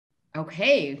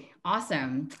Okay,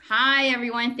 awesome. Hi,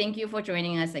 everyone. Thank you for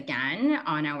joining us again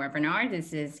on our webinar.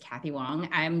 This is Kathy Huang.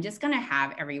 I'm just going to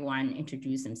have everyone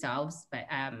introduce themselves, but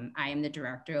I am the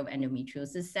director of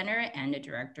Endometriosis Center and the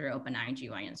director of benign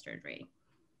GYN surgery.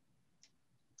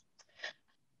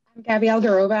 I'm Gabriela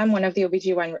Algarroba. I'm one of the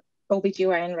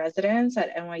OBGYN residents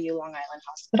at NYU Long Island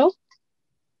Hospital.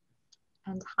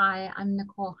 And hi, I'm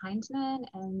Nicole Hindman,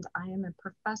 and I am a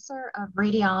professor of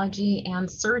radiology and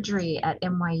surgery at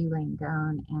NYU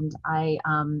Langone, and I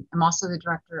am also the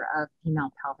director of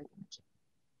female pelvic imaging.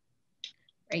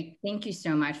 Great, thank you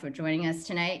so much for joining us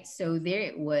tonight. So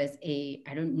there was I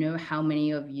don't know how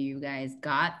many of you guys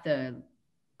got the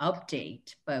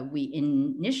update, but we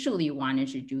initially wanted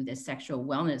to do the sexual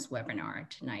wellness webinar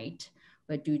tonight,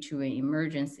 but due to an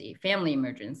emergency, family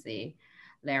emergency,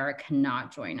 Lara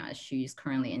cannot join us. She's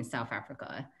currently in South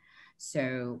Africa.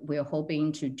 So we're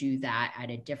hoping to do that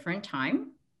at a different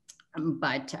time.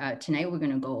 But tonight we're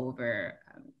gonna go over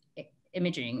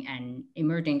imaging and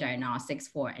emerging diagnostics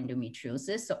for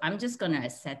endometriosis. So I'm just gonna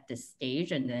set the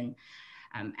stage and then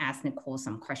ask Nicole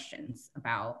some questions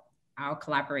about our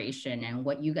collaboration and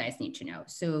what you guys need to know.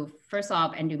 So first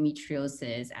off,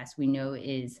 endometriosis, as we know,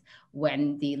 is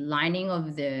when the lining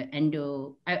of the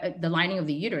lining of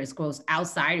the uterus grows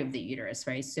outside of the uterus,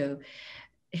 right? So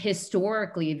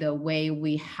historically, the way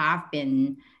we have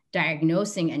been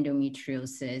diagnosing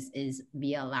endometriosis is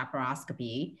via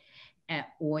laparoscopy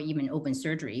or even open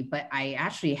surgery. But I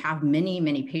actually have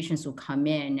many patients who come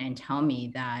in and tell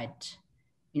me that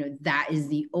that is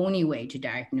the only way to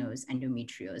diagnose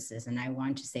endometriosis. And I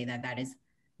want to say that that is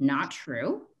not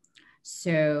true.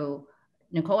 So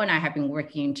Nicole and I have been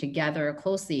working together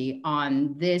closely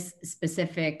on this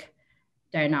specific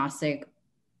diagnostic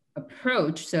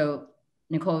approach. So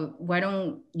Nicole, why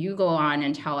don't you go on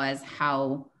and tell us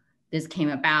how this came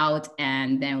about,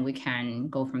 and then we can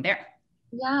go from there.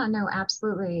 Yeah, no,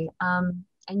 absolutely. And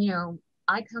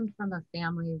I come from a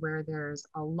family where there's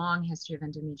a long history of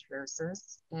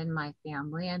endometriosis in my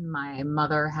family, and my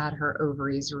mother had her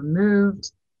ovaries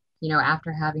removed,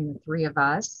 after having the three of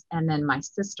us. And then my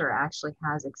sister actually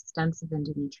has extensive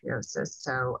endometriosis.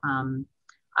 So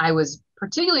I was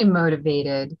particularly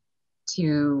motivated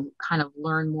to kind of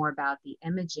learn more about the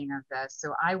imaging of this.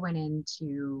 So I went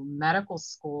into medical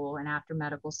school, and after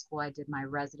medical school, I did my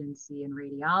residency in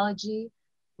radiology,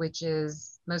 which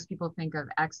is, most people think of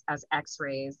as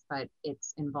x-rays, but it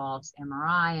involves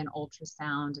MRI and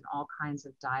ultrasound and all kinds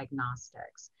of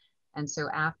diagnostics. And so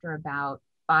after about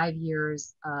 5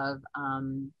 years of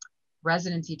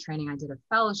residency training, I did a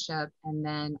fellowship, and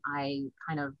then I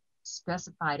kind of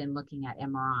specified in looking at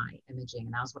MRI imaging,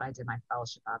 and that was what I did my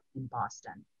fellowship up in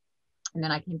Boston. And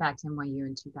then I came back to NYU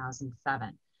in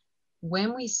 2007.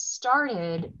 When we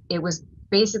started, it was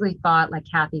basically thought, like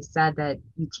Kathy said, that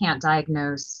you can't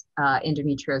diagnose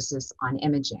endometriosis on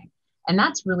imaging. And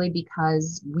that's really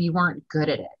because we weren't good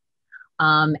at it.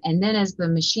 And then as the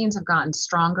machines have gotten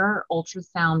stronger,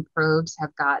 ultrasound probes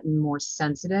have gotten more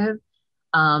sensitive,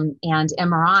 and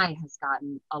MRI has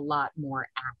gotten a lot more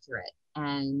accurate.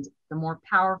 And the more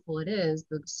powerful it is,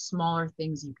 the smaller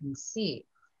things you can see.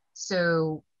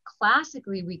 So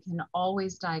classically, we can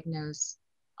always diagnose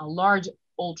a large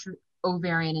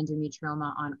ovarian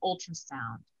endometrioma on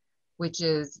ultrasound, which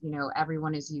is,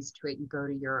 everyone is used to it. You go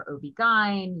to your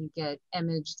OB-GYN, you get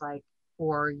imaged like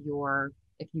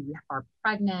if you are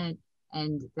pregnant,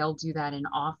 and they'll do that in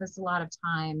office a lot of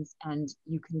times, and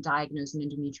you can diagnose an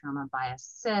endometrioma by a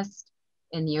cyst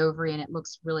in the ovary, and it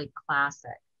looks really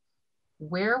classic.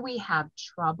 Where we have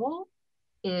trouble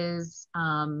is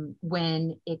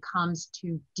when it comes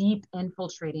to deep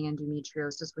infiltrating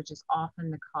endometriosis, which is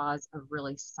often the cause of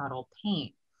really subtle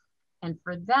pain. And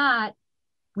for that,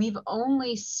 we've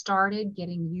only started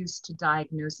getting used to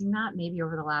diagnosing that maybe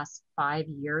over the last 5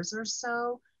 years or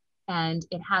so. And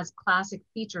it has classic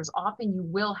features. Often you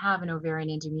will have an ovarian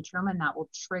endometrioma, and that will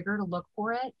trigger to look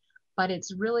for it. But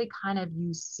it's really kind of,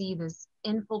 you see this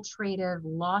infiltrative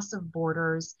loss of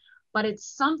borders. But it's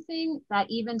something that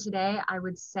even today, I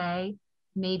would say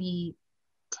maybe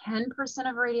 10%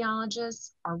 of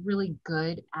radiologists are really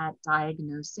good at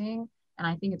diagnosing. And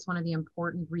I think it's one of the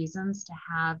important reasons to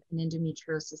have an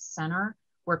endometriosis center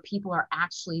where people are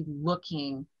actually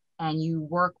looking, and you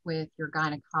work with your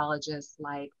gynecologists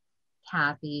like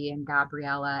Kathy and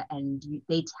Gabriela, and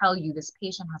they tell you this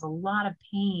patient has a lot of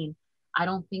pain. I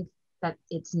don't think that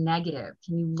it's negative.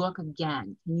 Can you look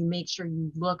again? Can you make sure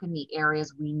you look in the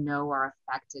areas we know are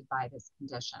affected by this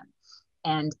condition?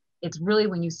 And it's really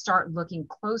when you start looking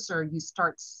closer, you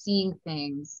start seeing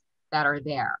things that are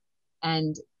there.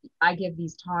 And I give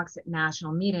these talks at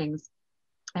national meetings,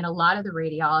 And a lot of the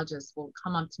radiologists will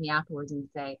come up to me afterwards and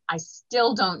say, I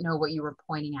still don't know what you were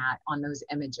pointing at on those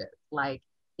images. Like,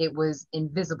 it was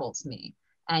invisible to me.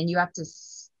 And you have to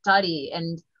study.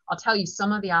 And I'll tell you,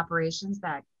 some of the operations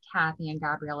that Kathy and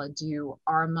Gabriela do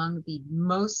are among the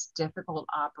most difficult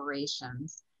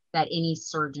operations that any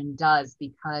surgeon does,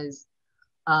 because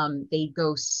they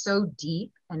go so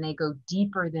deep, and they go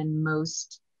deeper than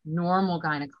most normal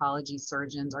gynecology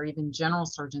surgeons or even general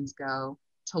surgeons go,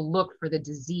 to look for the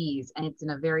disease. And it's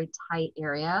in a very tight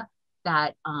area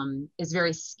that is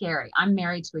very scary. I'm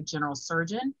married to a general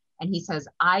surgeon, and he says,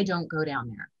 I don't go down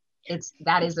there.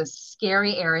 That is a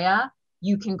scary area.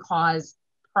 You can cause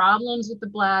problems with the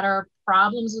bladder,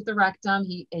 problems with the rectum,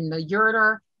 in the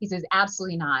ureter. He says,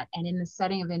 absolutely not. And in the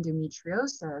setting of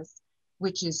endometriosis,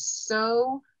 which is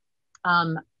so,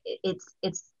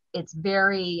 it's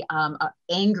very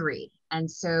angry. And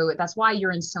so that's why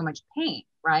you're in so much pain,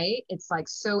 right? It's like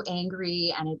so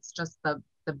angry, and it's just the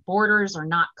borders are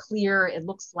not clear. It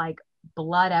looks like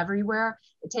blood everywhere.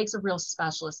 It takes a real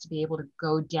specialist to be able to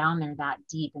go down there that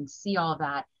deep and see all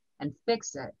that and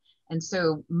fix it. And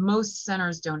so most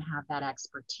centers don't have that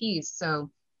expertise. So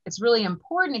it's really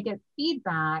important to get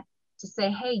feedback to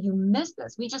say, hey, you missed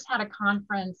this. We just had a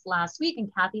conference last week,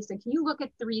 and Kathy said, can you look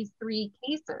at three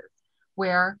cases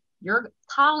where your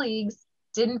colleagues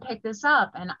didn't pick this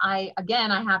up? And I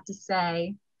have to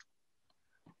say,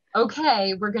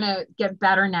 okay, we're going to get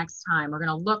better next time. We're going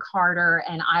to look harder,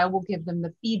 and I will give them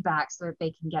the feedback so that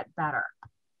they can get better.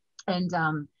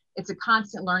 And it's a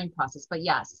constant learning process. But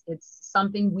yes, it's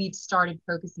something we've started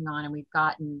focusing on, and we've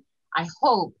gotten, I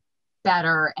hope,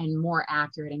 better and more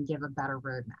accurate and give a better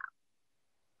roadmap.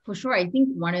 For sure. I think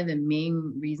one of the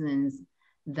main reasons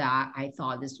that I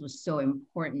thought this was so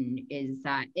important is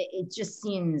that it just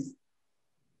seems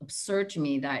absurd to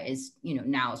me that is,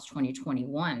 now it's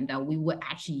 2021, that we would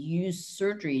actually use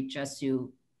surgery just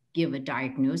to give a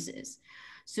diagnosis.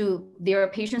 So there are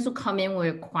patients who come in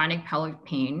with chronic pelvic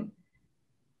pain.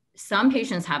 Some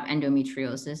patients have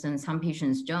endometriosis and some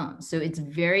patients don't. So it's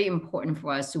very important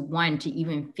for us to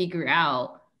even figure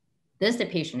out, does the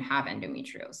patient have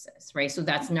endometriosis, right? So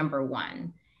that's number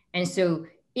one. And so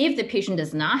if the patient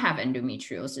does not have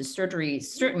endometriosis, surgery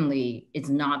certainly is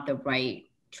not the right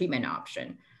treatment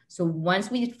option. So once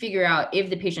we figure out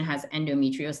if the patient has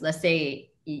endometriosis, let's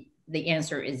say the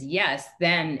answer is yes,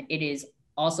 then it is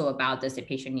also about, does the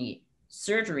patient need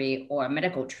surgery or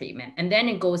medical treatment? And then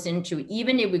it goes into,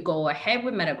 even if we go ahead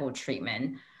with medical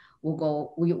treatment, we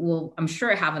will, I'm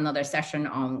sure, have another session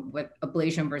on with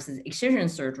ablation versus excision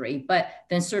surgery, but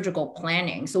then surgical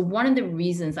planning. So one of the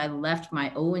reasons I left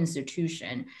my own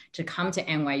institution to come to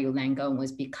NYU Langone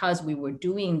was because we were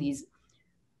doing these,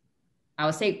 I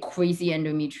would say, crazy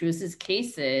endometriosis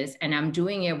cases, and I'm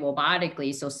doing it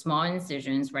robotically. So small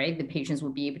incisions, right? The patients will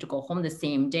be able to go home the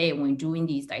same day when doing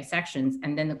these dissections.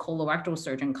 And then the colorectal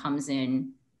surgeon comes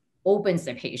in, opens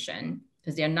the patient,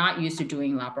 because they're not used to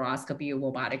doing laparoscopy or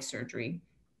robotic surgery.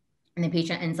 And the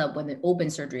patient ends up with an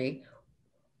open surgery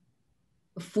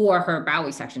for her bowel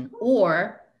resection.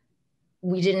 Or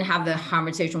we didn't have the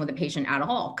conversation with the patient at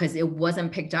all because it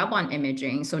wasn't picked up on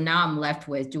imaging. So now I'm left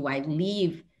with, do I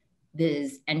leave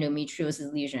this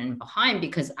endometriosis lesion behind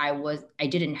because I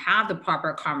didn't have the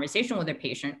proper conversation with the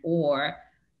patient, or,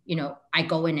 I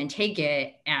go in and take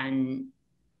it and,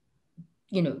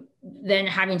 then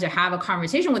having to have a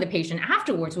conversation with the patient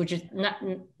afterwards, which is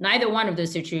neither one of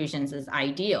those situations is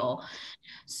ideal.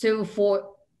 So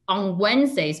on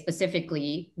Wednesday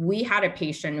specifically, we had a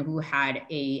patient who had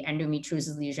a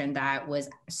endometriosis lesion that was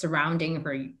surrounding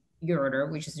her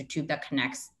ureter, which is the tube that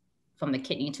connects from the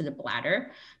kidney to the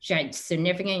bladder. She had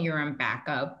significant urine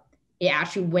backup. It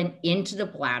actually went into the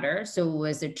bladder. So it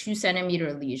was a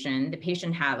 2-centimeter lesion. The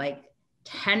patient had like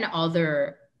 10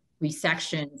 other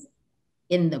resections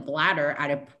in the bladder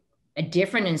at a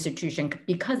different institution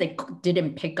because they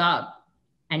didn't pick up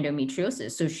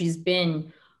endometriosis. So she's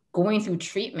been going through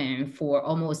treatment for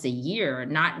almost a year,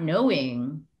 not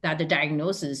knowing that the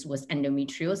diagnosis was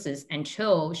endometriosis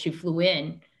until she flew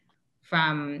in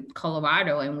from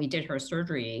Colorado and we did her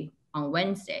surgery on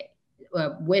Wednesday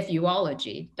with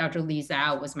urology. Dr. Lee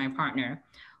Zhao was my partner.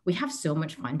 We have so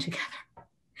much fun together.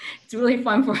 It's really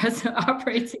fun for us to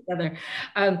operate together.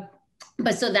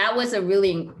 But so that was a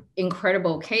really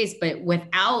incredible case, but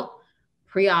without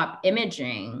pre-op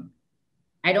imaging,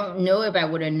 I don't know if I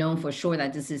would have known for sure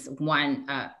that this is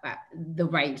the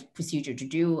right procedure to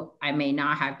do. I may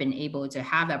not have been able to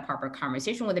have that proper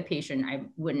conversation with the patient. I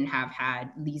wouldn't have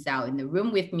had Lee Zhao in the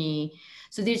room with me.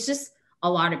 So there's just a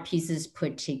lot of pieces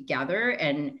put together.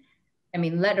 And I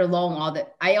mean, let alone all the,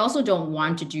 I also don't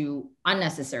want to do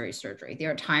unnecessary surgery. There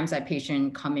are times that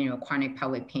patient come in with chronic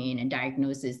pelvic pain and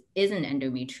diagnosis isn't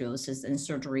endometriosis, and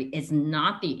surgery is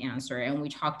not the answer. And we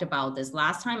talked about this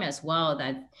last time as well,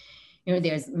 that, you know,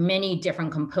 there's many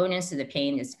different components to the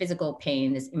pain. There's physical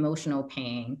pain, there's emotional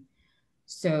pain.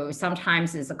 So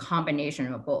sometimes it's a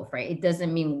combination of both, right? It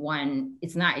doesn't mean one,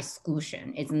 it's not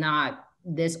exclusion. It's not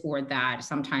this or that.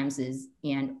 Sometimes it's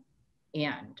and,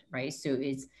 right? So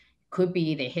it's, could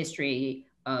be the history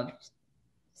of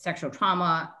sexual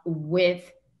trauma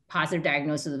with positive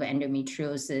diagnosis of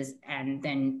endometriosis. And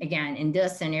then again, in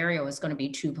this scenario, it's going to be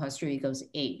 2 + 2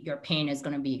 = 8. Your pain is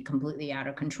going to be completely out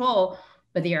of control,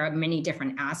 but there are many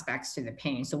different aspects to the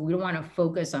pain. So we don't want to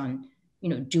focus on, you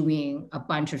know, doing a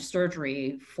bunch of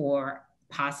surgery for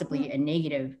possibly a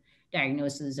negative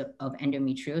diagnosis of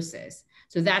endometriosis.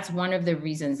 So that's one of the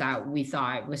reasons that we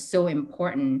thought it was so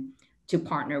important to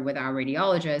partner with our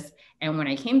radiologist. And when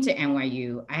I came to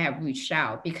NYU, I have reached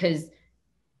out because,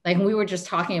 like we were just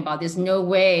talking about, there's no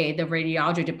way the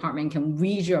radiology department can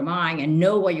read your mind and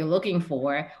know what you're looking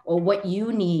for or what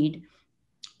you need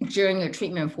during your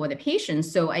treatment for the patient.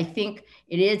 So I think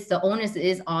it is, the onus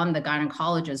is on the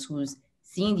gynecologist who's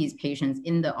seeing these patients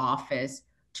in the office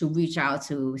to reach out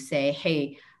to say,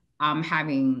 hey, I'm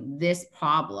having this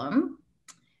problem.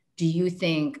 Do you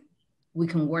think we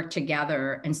can work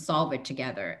together and solve it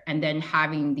together? And then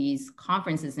having these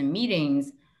conferences and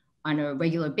meetings on a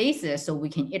regular basis so we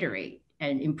can iterate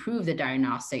and improve the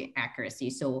diagnostic accuracy.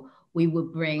 So we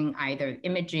would bring either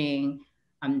imaging,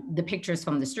 the pictures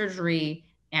from the surgery,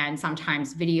 and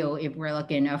sometimes video if we're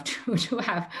lucky enough to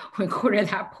have recorded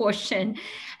that portion.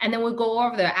 And then we'll go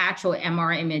over the actual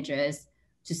MR images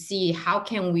to see how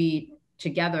can we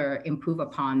together improve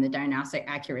upon the diagnostic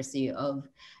accuracy of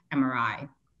MRI.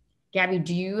 Gabby,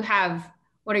 do you have,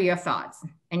 what are your thoughts?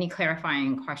 Any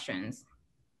clarifying questions?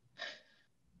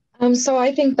 So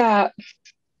I think that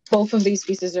both of these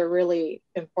pieces are really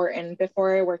important.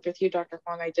 Before I worked with you, Dr.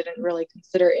 Huang, I didn't really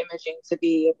consider imaging to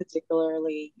be a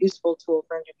particularly useful tool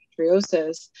for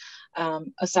endometriosis,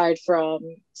 aside from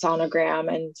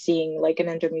sonogram and seeing like an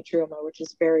endometrioma, which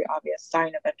is a very obvious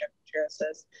sign of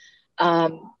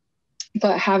endometriosis.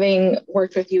 But having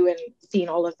worked with you and seen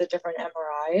all of the different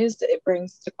MRIs, it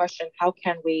brings to question, how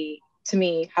can we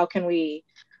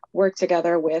work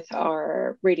together with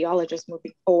our radiologists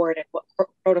moving forward, and what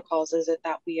protocols is it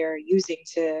that we are using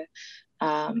to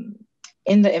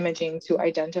in the imaging to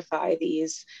identify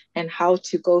these, and how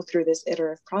to go through this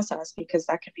iterative process, because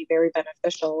that can be very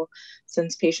beneficial,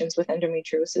 since patients with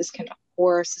endometriosis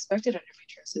or suspected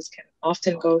endometriosis can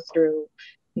often go through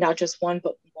not just one,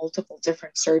 but multiple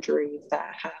different surgeries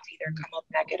that have either come up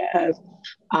negative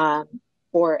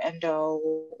or endo,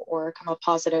 or come up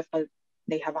positive, but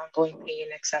they have ongoing pain,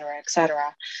 et cetera, et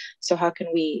cetera. So how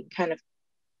can we kind of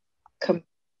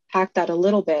compact that a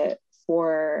little bit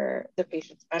for the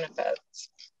patient's benefits?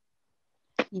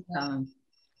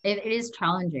 It is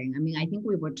challenging. I mean, I think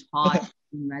we were taught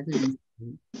in residency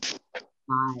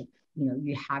that, you know,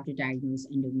 you have to diagnose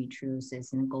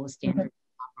endometriosis and go standard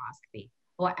laparoscopy.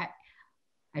 Well,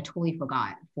 I totally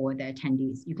forgot for the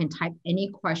attendees. You can type any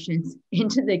questions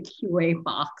into the QA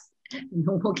box and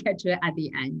we'll get you at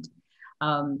the end.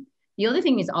 The other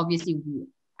thing is, obviously we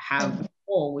have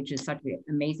Nicole, which is such an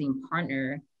amazing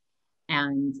partner.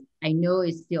 And I know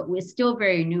we're still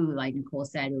very new, like Nicole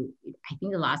said. I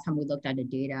think the last time we looked at the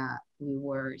data, we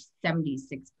were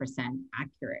 76%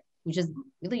 accurate, which is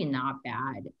really not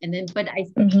bad. And then, but I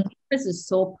think this is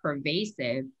so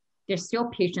pervasive. There's still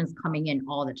patients coming in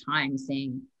all the time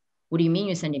saying, what do you mean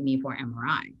you're sending me for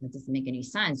MRI? That doesn't make any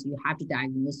sense. You have to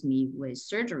diagnose me with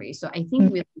surgery. So I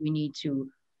think we need to,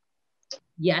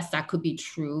 yes, that could be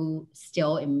true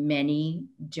still in many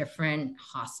different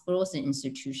hospitals and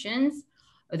institutions,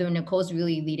 although Nicole's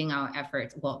really leading our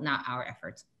efforts. Well, not our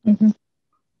efforts,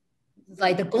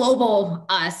 like the global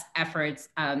us efforts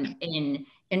in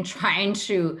trying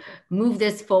to move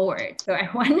this forward. So I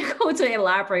want Nicole to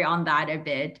elaborate on that a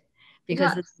bit,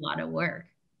 because it's a lot of work.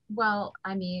 Well,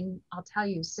 I mean, I'll tell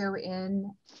you, so in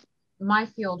my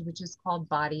field, which is called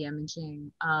body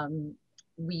imaging,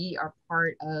 we are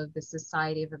part of the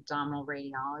Society of Abdominal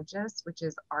Radiologists, which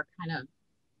is our kind of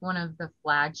one of the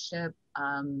flagship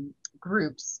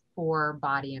groups for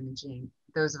body imaging,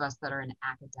 those of us that are in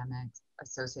academics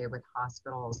associated with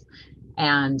hospitals.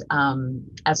 And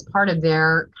as part of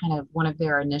their kind of one of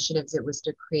their initiatives, it was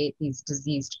to create these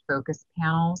diseased focus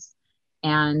panels.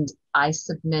 And I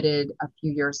submitted a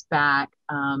few years back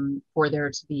for there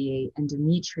to be an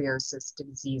endometriosis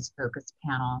disease focus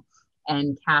panel.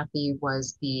 And Kathy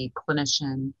was the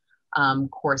clinician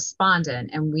correspondent.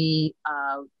 And we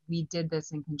we did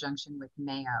this in conjunction with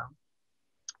Mayo.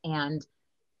 And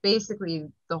basically,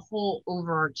 the whole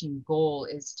overarching goal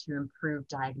is to improve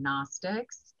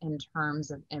diagnostics in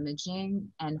terms of imaging,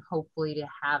 and hopefully to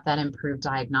have that improved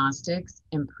diagnostics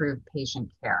improve patient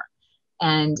care.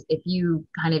 And if you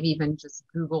kind of even just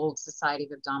Googled Society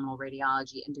of Abdominal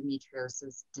Radiology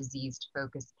Endometriosis Diseased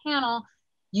Focus Panel,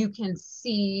 you can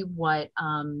see what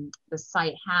the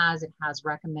site has. It has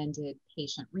recommended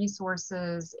patient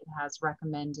resources. It has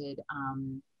recommended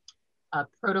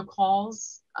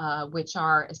protocols, which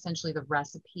are essentially the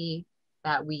recipe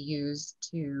that we use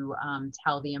to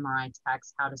tell the MRI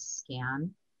techs how to scan.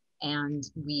 And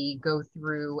we go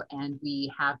through and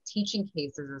we have teaching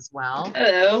cases as well.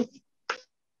 Hello.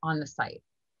 On the site.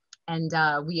 And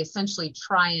we essentially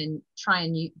try and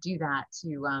do that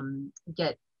to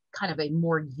get kind of a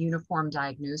more uniform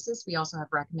diagnosis. We also have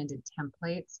recommended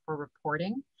templates for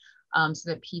reporting so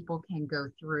that people can go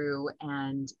through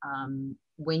and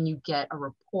when you get a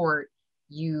report,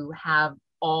 you have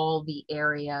all the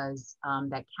areas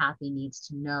that Kathy needs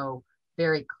to know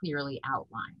very clearly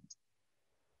outlined.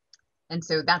 And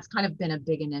so that's kind of been a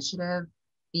big initiative.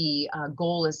 The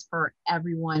goal is for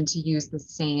everyone to use the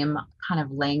same kind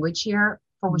of language here.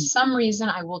 For some reason,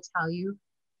 I will tell you,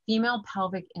 female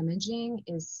pelvic imaging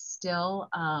is still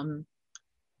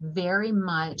very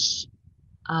much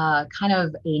kind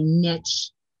of a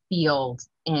niche field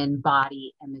in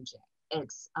body imaging.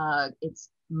 It's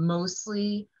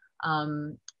mostly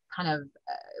kind of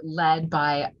led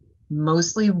by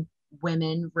mostly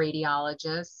women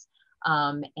radiologists.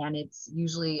 And it's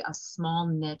usually a small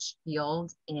niche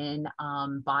field in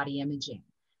body imaging.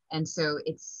 And so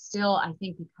it's still, I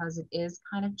think, because it is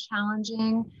kind of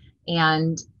challenging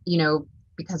and, you know,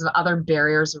 because of other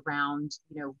barriers around,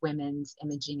 you know, women's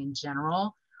imaging in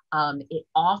general, it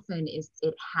often is,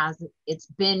 it's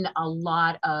been a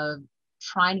lot of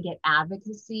trying to get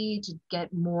advocacy to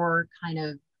get more kind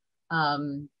of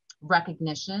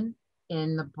recognition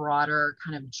in the broader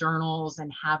kind of journals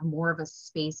and have more of a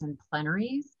space in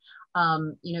plenaries.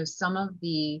 You know, some of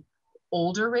the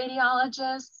older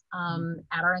radiologists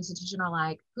at our institution are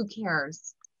like, who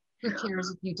cares? Who cares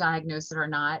if you diagnose it or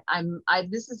not?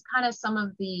 This is kind of some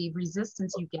of the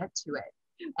resistance you get to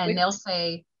it. And they'll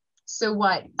say, so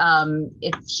what,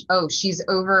 if she's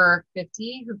over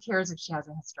 50, who cares if she has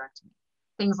a hysterectomy?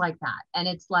 Things like that. And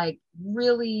it's like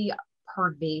really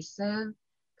pervasive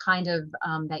kind of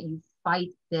that you fight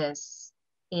this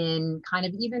in kind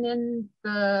of even in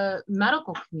the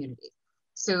medical community.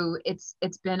 So it's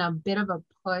been a bit of a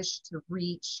push to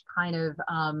reach kind of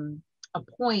a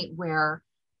point where,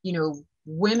 you know,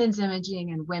 women's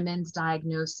imaging and women's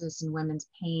diagnosis and women's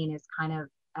pain is kind of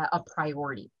a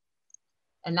priority.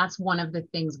 And that's one of the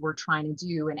things we're trying to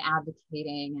do in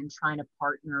advocating and trying to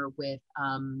partner with,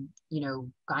 you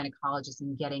know, gynecologists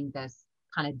and getting this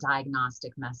kind of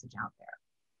diagnostic message out there.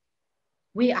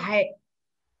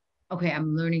 Okay,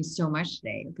 I'm learning so much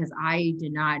today because I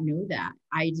did not know that.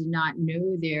 I did not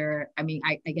know I mean,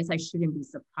 I guess I shouldn't be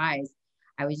surprised.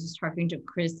 I was just talking to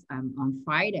Chris on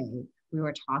Friday. We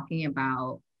were talking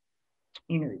about,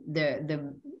 you know,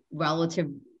 the relative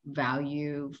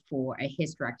value for a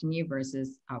hysterectomy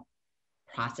versus a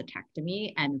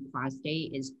prostatectomy, and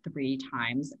prostate is 3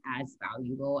 times as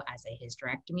valuable as a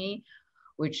hysterectomy,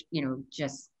 which, you know,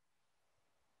 just,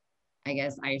 I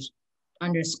guess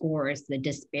underscores the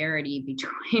disparity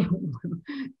between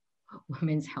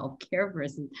women's healthcare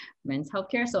versus men's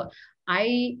healthcare. So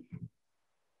I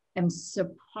am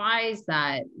surprised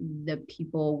that the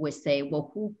people would say,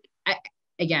 well,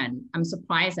 again, I'm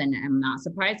surprised and I'm not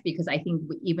surprised because I think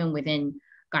even within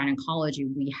gynecology,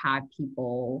 we have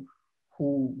people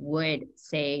who would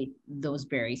say those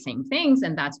very same things.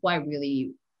 And that's why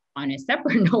really on a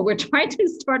separate note, we're trying to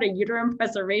start a uterine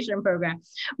preservation program.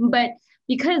 But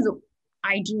because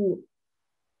I do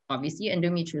obviously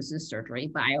endometriosis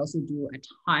surgery, but I also do a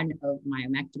ton of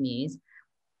myomectomies.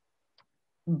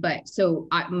 But so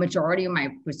majority of my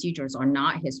procedures are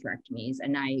not hysterectomies.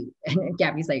 And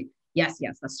Gabby's like, yes,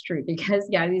 that's true. Because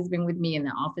Gabby's been with me in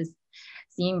the office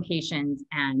seeing patients.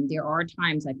 And there are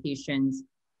times that patients,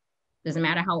 doesn't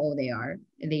matter how old they are,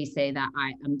 they say that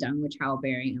I'm done with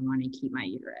childbearing and want to keep my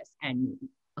uterus. And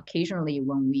occasionally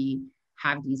when we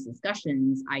have these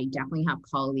discussions, I definitely have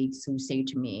colleagues who say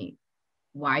to me,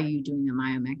 why are you doing a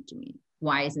myomectomy?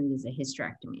 Why isn't this a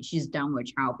hysterectomy? She's done with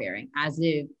childbearing, as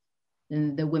if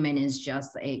the woman is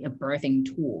just a birthing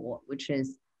tool, which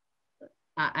is,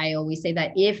 I always say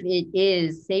that if it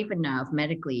is safe enough,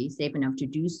 medically safe enough to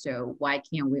do so, why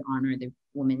can't we honor the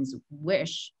woman's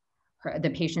wish, the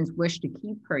patient's wish to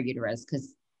keep her uterus?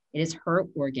 Because it is her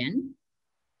organ.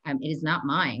 It is not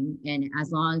mine. And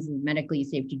as long as it's medically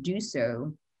safe to do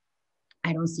so,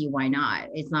 I don't see why not.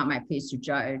 It's not my place to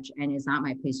judge, and it's not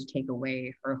my place to take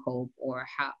away her hope or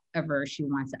however she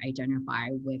wants to identify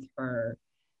with her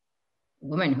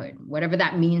womanhood, whatever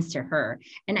that means to her.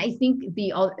 And I think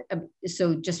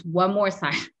so just one more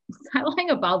sideline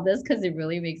about this, because it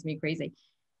really makes me crazy.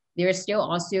 There are still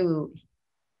also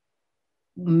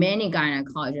many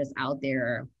gynecologists out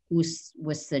there who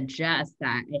would suggest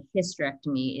that a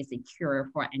hysterectomy is a cure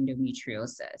for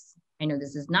endometriosis. I know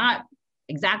this is not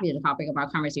exactly the topic of our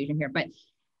conversation here, but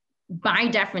by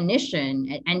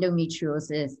definition,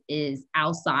 endometriosis is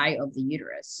outside of the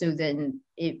uterus. So then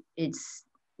it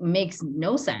makes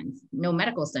no sense, no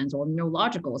medical sense or no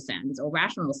logical sense or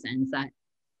rational sense that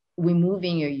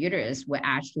removing your uterus would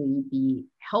actually be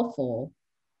helpful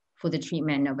for the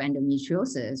treatment of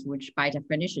endometriosis, which by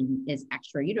definition is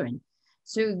extrauterine.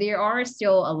 So there are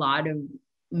still a lot of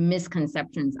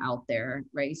misconceptions out there,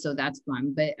 right? So that's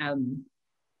one, but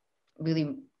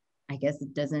really, I guess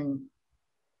it doesn't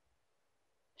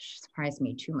surprise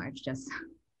me too much. Just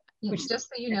so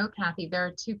you know, Kathy, there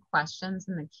are 2 questions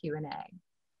in the Q&A.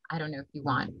 I don't know if you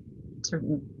want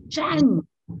to. Jen.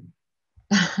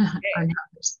 Or no,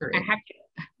 there's 3.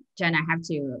 Jen, I have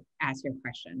to ask you a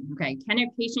question. Okay, can a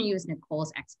patient use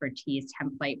Nicole's expertise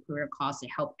template protocols to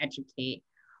help educate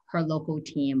her local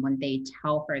team when they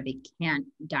tell her they can't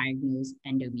diagnose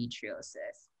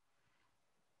endometriosis?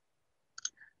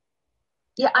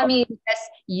 Yeah, I mean, yes,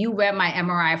 you read my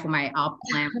MRI for my op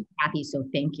plan, Kathy, so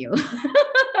thank you.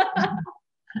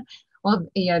 Well,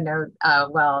 yeah, no,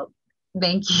 well,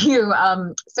 thank you.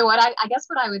 So what I guess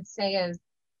what I would say is,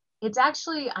 it's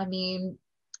actually, I mean,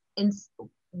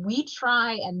 we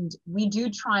do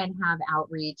try and have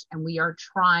outreach, and we are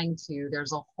trying to,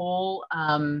 there's a whole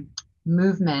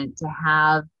movement to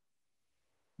have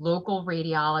local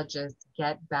radiologists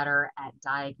get better at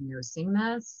diagnosing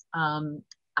this.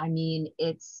 I mean,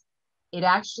 it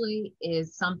actually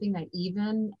is something that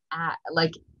even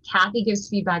like Kathy gives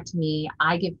feedback to me,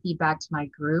 I give feedback to my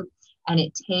group, and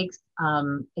it takes a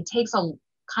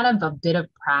kind of a bit of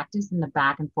practice in the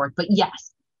back and forth. But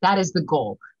yes, that is the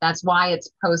goal. That's why it's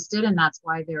posted, and that's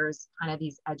why there's kind of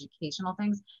these educational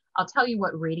things. I'll tell you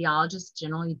what radiologists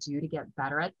generally do to get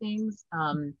better at things.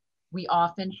 We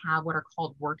often have what are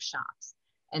called workshops.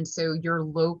 And so your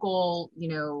local,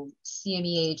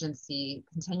 CME agency,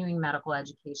 continuing medical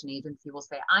education agency, will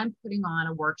say, I'm putting on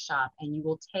a workshop, and you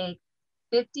will take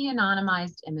 50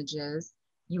 anonymized images.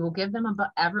 You will give them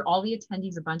all the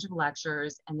attendees a bunch of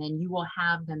lectures, and then you will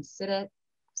have them sit at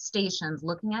stations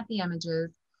looking at the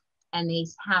images, and they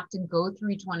have to go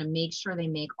through each one and make sure they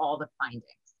make all the findings.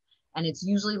 And it's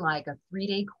usually like a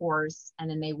 3-day course, and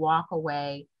then they walk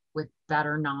away with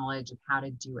better knowledge of how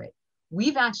to do it.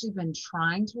 We've actually been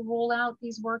trying to roll out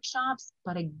these workshops,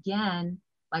 but again,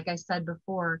 like I said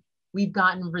before, we've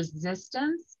gotten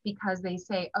resistance because they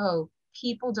say, oh,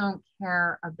 people don't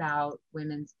care about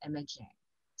women's imaging.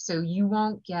 So you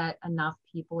won't get enough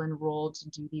people enrolled to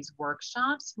do these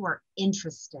workshops who are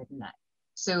interested in it.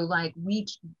 So like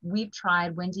we've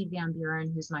tried, Wendy Van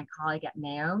Buren, who's my colleague at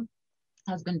Mayo,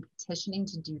 has been petitioning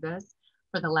to do this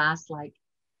for the last like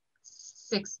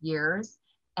 6 years,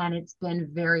 and it's been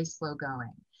very slow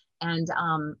going. And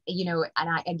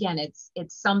again, it's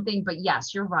something, but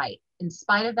yes, you're right. In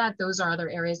spite of that, those are other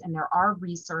areas, and there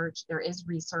is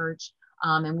research,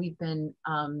 and we've been,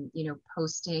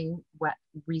 posting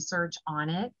research on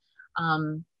it.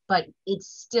 But it's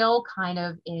still kind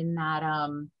of in that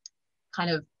kind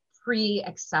of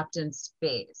pre-acceptance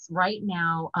phase right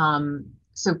now.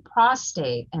 So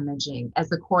prostate imaging as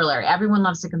the corollary, everyone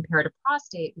loves to compare to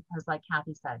prostate because, like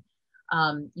Kathy said,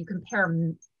 you compare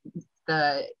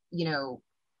the,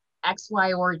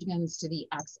 XY organs to the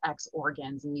XX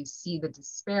organs, and you see the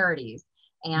disparities.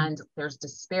 And there's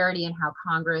disparity in how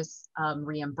Congress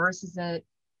reimburses it.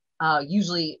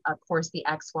 Usually, of course, the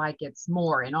XY gets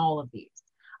more in all of these.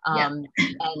 And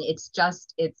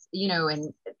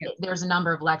there's a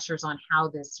number of lectures on how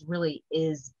this really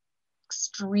is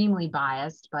extremely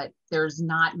biased, but there's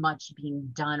not much being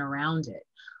done around it.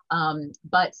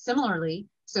 But similarly,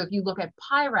 so if you look at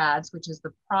PIRADS, which is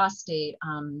the prostate,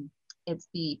 it's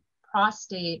the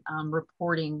prostate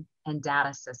reporting and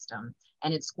data system,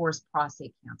 and it scores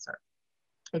prostate cancer.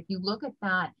 If you look at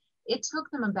that, it took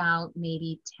them about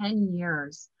maybe 10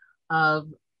 years of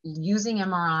using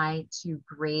MRI to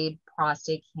grade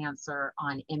prostate cancer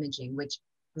on imaging, which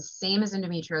the same as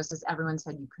endometriosis, everyone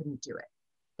said you couldn't do it.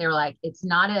 They were like, it's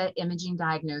not an imaging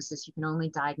diagnosis. You can only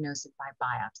diagnose it by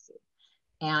biopsy.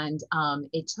 And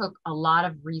it took a lot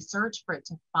of research for it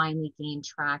to finally gain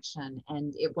traction.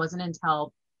 And it wasn't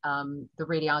until the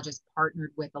radiologist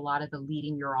partnered with a lot of the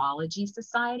leading urology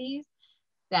societies,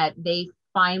 that they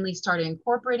finally started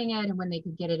incorporating it. And when they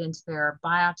could get it into their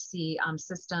biopsy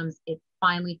systems, it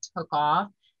finally took off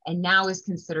and now is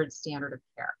considered standard of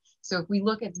care. So if we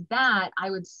look at that, I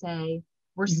would say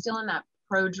we're still in that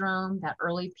prodrome, that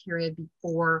early period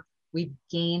before we've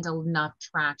gained enough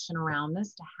traction around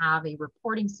this to have a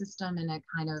reporting system and a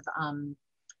kind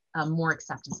of more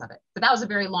acceptance of it. But that was a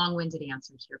very long-winded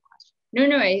answer to your question.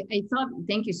 No, I thought,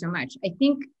 thank you so much. I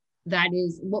think that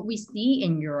is what we see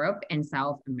in Europe and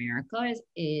South America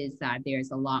is that there's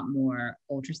a lot more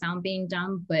ultrasound being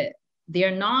done, but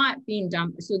they're not being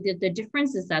done. So the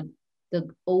difference is that the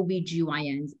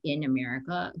OB/GYNs in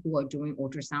America who are doing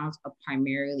ultrasounds are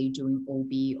primarily doing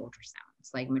OB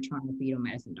ultrasounds, like maternal fetal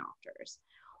medicine doctors,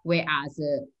 whereas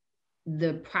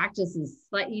the practice is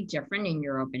slightly different in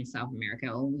Europe and South America.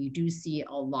 And we do see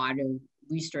a lot of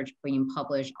research being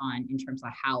published on in terms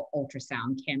of how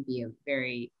ultrasound can be a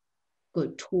very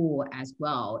good tool as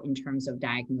well in terms of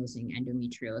diagnosing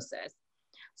endometriosis.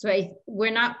 So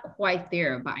we're not quite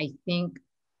there, but I think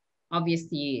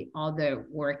obviously all the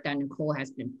work that Nicole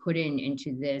has been put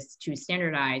into this to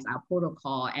standardize our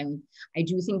protocol. And I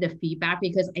do think the feedback,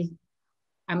 because I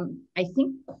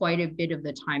think quite a bit of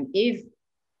the time, if,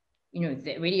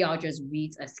 the radiologist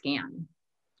reads a scan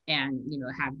and,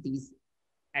 have these,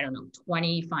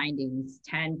 20 findings,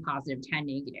 10 positive, 10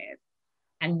 negative,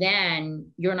 and then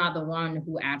you're not the one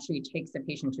who actually takes the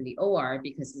patient to the OR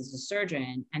because it's a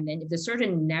surgeon. And then if the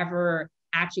surgeon never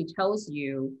actually tells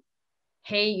you,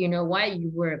 hey, you know what,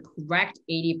 you were correct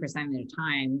 80% of the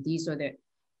time, these are the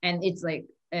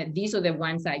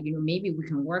ones that, maybe we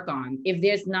can work on. If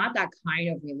there's not that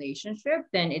kind of relationship,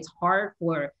 then it's hard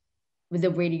for the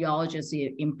radiologist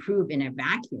to improve in a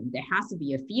vacuum. There has to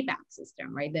be a feedback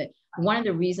system, right? That one of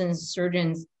the reasons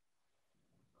surgeons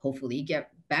hopefully get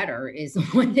better is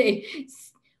when they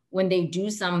do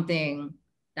something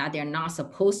that they're not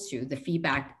supposed to, the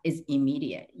feedback is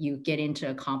immediate. You get into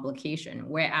a complication.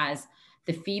 Whereas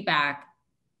the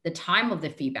time of the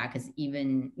feedback is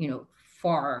even,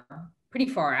 pretty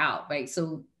far out, right?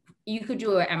 So you could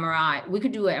do an MRI, we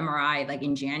could do an MRI like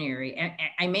in January, and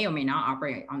I may or may not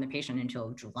operate on the patient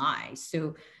until July.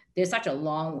 So there's such a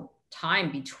long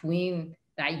time between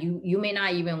that you may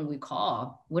not even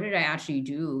recall, what did I actually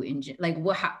do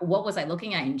what was I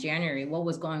looking at in January? What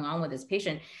was going on with this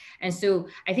patient? And so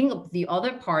I think the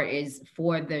other part is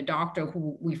for the doctor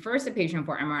who refers the patient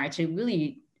for MRI to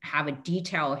really have a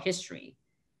detailed history.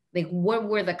 Like, what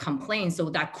were the complaints? So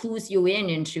that clues you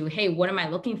into, hey, what am I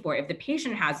looking for? If the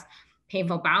patient has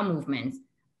painful bowel movements,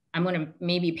 I'm going to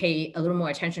maybe pay a little more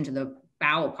attention to the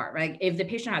bowel part, right? If the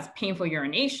patient has painful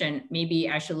urination, maybe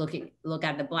I should look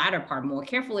at the bladder part more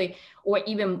carefully, or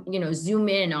even, zoom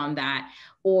in on that.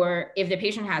 Or if the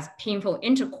patient has painful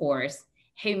intercourse,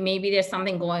 hey, maybe there's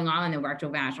something going on in the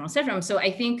rectovaginal syndrome. So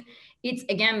I think it's,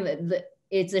 again,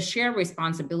 it's a shared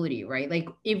responsibility, right? Like,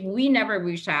 if we never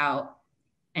reached out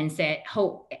and said,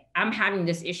 oh, I'm having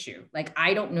this issue. Like,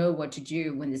 I don't know what to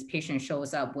do when this patient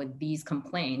shows up with these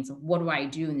complaints. What do I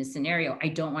do in this scenario? I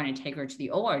don't want to take her to the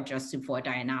OR just for a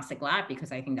diagnostic lab,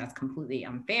 because I think that's completely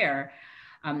unfair.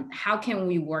 How can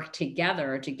we work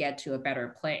together to get to a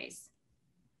better place?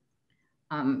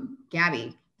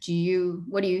 Gabby,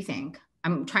 what do you think?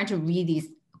 I'm trying to read these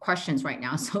questions right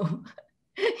now, so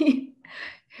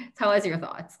tell us your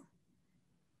thoughts.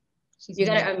 You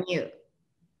got to unmute.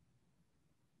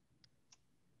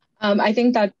 I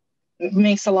think that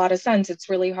makes a lot of sense. It's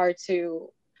really hard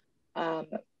to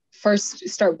first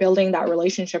start building that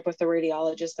relationship with the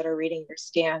radiologists that are reading your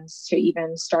scans to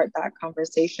even start that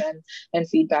conversation and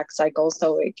feedback cycle.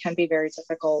 So it can be very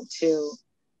difficult to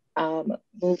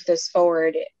move this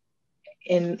forward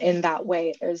in that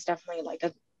way. There's definitely like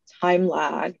a time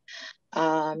lag.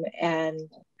 And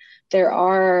there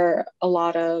is a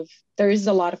lot of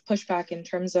pushback in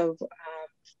terms of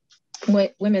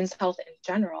women's health in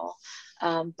general.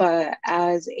 But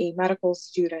as a medical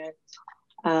student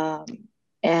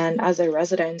and as a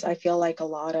resident, I feel like a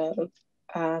lot of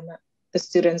the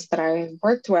students that I've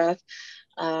worked with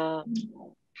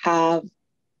have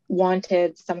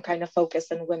wanted some kind of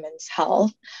focus in women's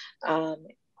health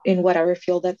in whatever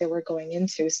field that they were going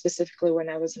into. Specifically, when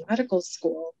I was in medical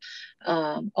school,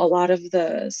 a lot of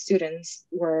the students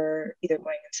were either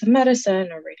going into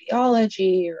medicine or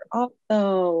radiology or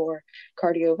ophtho or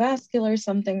cardiovascular,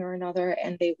 something or another,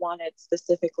 and they wanted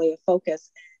specifically a focus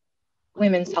in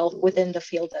women's health within the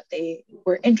field that they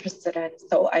were interested in.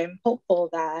 So I'm hopeful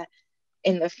that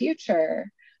in the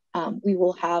future, we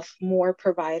will have more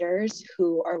providers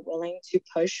who are willing to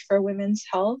push for women's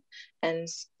health, and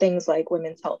things like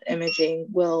women's health imaging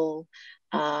will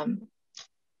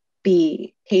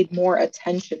be paid more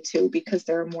attention to, because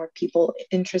there are more people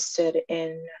interested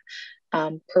in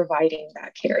providing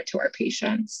that care to our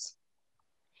patients.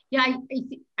 Yeah,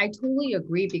 I totally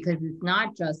agree, because it's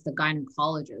not just the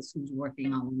gynecologist who's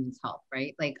working on women's health,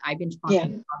 right? Like, I've been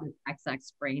talking about this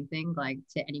XX brain thing, like,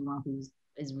 to anyone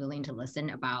is willing to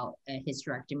listen, about a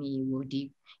hysterectomy will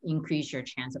increase your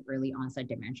chance of early onset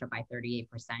dementia by 38%,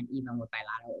 even with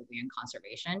bilateral ovarian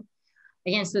conservation.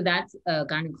 Again, so that's a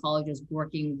gynecologist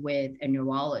working with a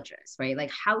neurologist, right? Like,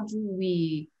 how do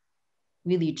we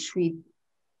really treat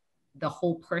the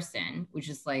whole person, which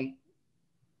is like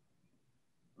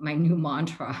my new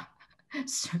mantra,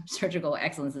 surgical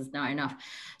excellence is not enough.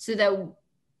 So that,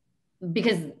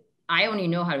 because I only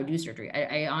know how to do surgery.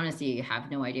 I honestly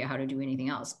have no idea how to do anything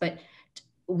else. But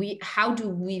how do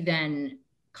we then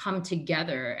come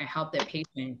together and help the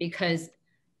patient? Because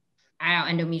at our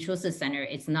endometriosis center,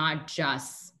 it's not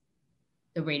just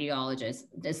the radiologist.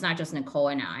 It's not just Nicole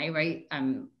and I, right?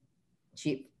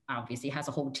 She obviously has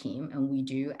a whole team, and we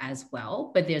do as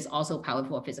well. But there's also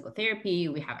powerful physical therapy.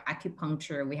 We have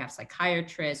acupuncture, we have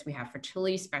psychiatrists, we have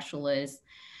fertility specialists,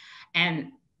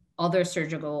 and other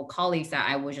surgical colleagues that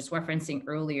I was just referencing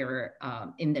earlier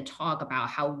in the talk, about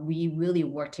how we really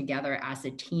work together as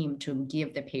a team to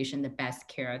give the patient the best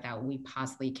care that we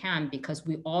possibly can, because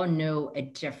we all know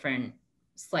a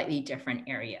slightly different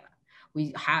area.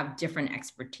 We have different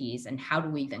expertise, and how do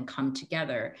we then come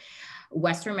together?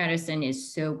 Western medicine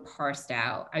is so parsed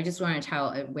out. I just want to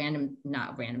tell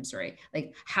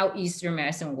like how Eastern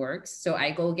medicine works. So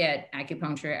I go get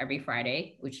acupuncture every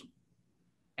Friday, which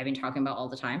I've been talking about all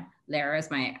the time. Lara is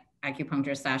my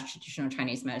acupuncture / traditional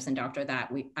Chinese medicine doctor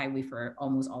that I refer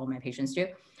almost all of my patients to.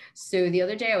 So the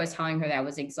other day I was telling her that I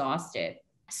was exhausted.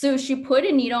 So she put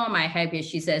a needle on my head, because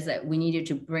she says that we needed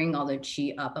to bring all the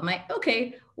chi up. I'm like,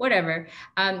 okay, whatever.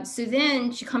 So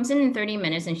then she comes in 30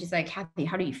 minutes and she's like, Kathy,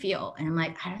 how do you feel? And I'm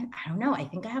like, I don't know. I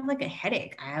think I have like a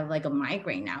headache. I have like a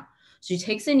migraine now. So she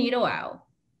takes the needle out,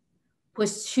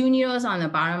 puts 2 needles on the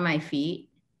bottom of my feet.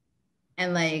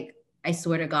 And like, I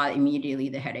swear to God, immediately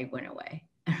the headache went away.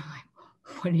 And I'm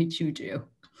like, what did you do?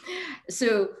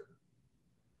 So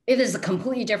it is a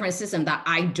completely different system that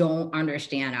I don't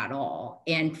understand at all.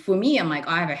 And for me, I'm like,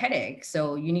 I have a headache,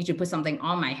 so you need to put something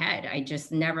on my head. I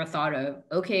just never thought of,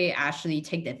 okay, actually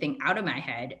take the thing out of my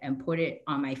head and put it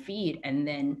on my feet. And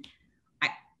then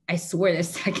I swear the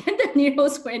second the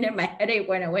needles went in, my headache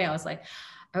went away. I was like,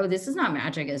 oh, this is not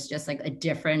magic. It's just like a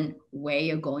different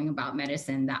way of going about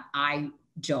medicine that I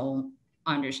don't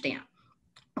understand.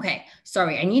 Okay,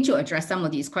 sorry, I need to address some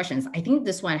of these questions. I think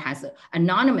this one has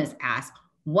anonymous asked,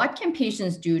 what can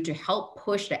patients do to help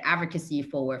push the advocacy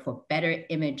forward for better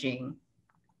imaging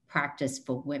practice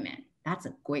for women? That's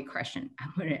a great question.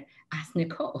 I'm going to ask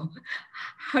Nicole.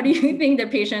 How do you think the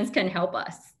patients can help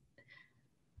us?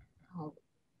 Oh,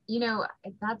 you know,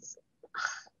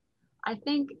 I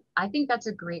think that's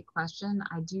a great question.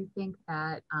 I do think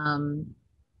that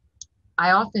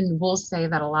I often will say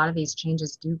that a lot of these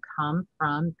changes do come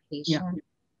from patients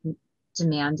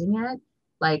demanding it.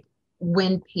 Like,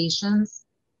 when patients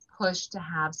push to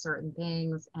have certain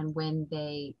things, and when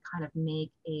they kind of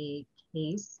make a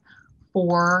case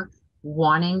for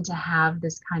wanting to have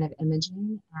this kind of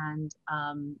imaging, and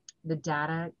the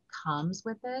data comes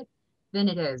with it, then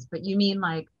it is. But you mean,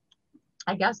 like,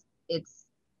 I guess it's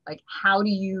like, how do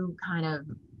you kind of,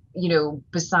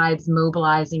 besides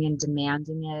mobilizing and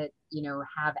demanding it,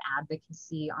 have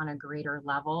advocacy on a greater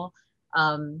level?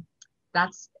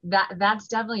 That's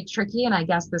definitely tricky. And I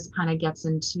guess this kind of gets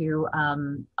into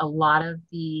a lot of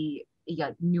the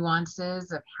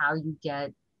nuances of how you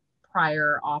get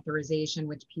prior authorization,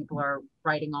 which people are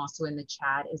writing also in the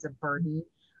chat is a burden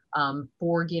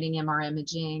for getting MR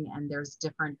imaging. And there's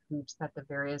different hoops that the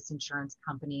various insurance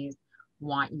companies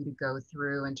want you to go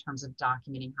through in terms of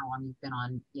documenting how long you've been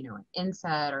on, an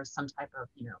NSAID or some type of,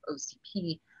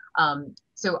 OCP.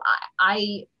 So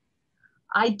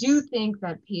I do think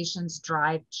that patients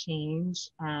drive change,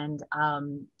 and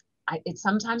it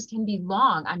sometimes can be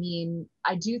long. I mean,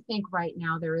 I do think right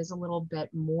now there is a little bit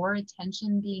more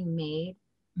attention being made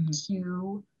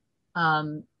to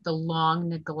the long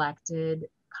neglected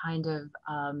kind of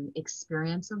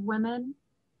experience of women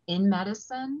in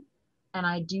medicine. And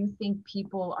I do think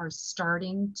people are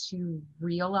starting to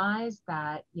realize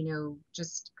that,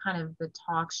 just kind of the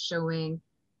talks showing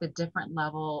the different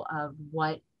level of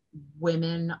what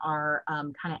women are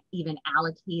kind of even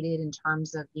allocated in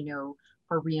terms of,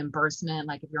 for reimbursement,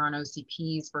 like if you're on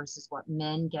OCPs versus what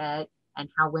men get, and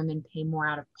how women pay more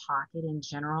out of pocket in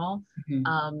general.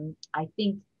 I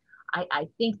think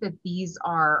that these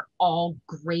are all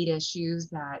great issues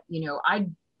that,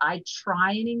 I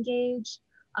try and engage,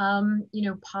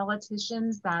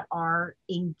 politicians that are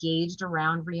engaged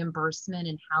around reimbursement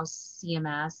and how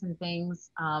CMS and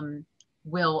things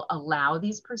will allow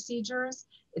these procedures.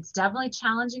 It's definitely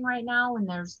challenging right now when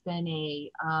there's been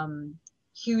a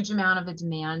huge amount of a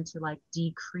demand to like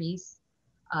decrease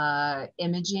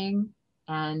imaging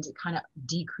and kind of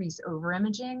decrease over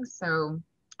imaging. So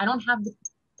I don't have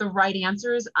the right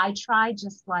answers. I try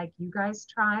just like you guys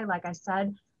try. Like I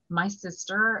said, my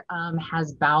sister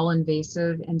has bowel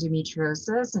invasive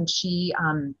endometriosis, and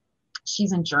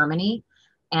she's in Germany.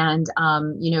 And,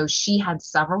 she had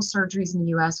several surgeries in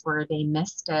the US where they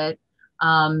missed it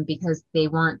because they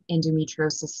weren't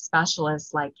endometriosis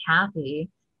specialists like Kathy,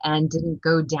 and didn't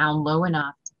go down low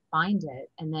enough to find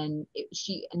it. And then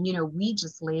we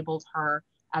just labeled her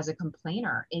as a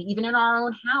complainer. And even in our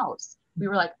own house, we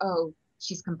were like, oh,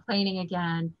 she's complaining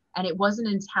again. And it wasn't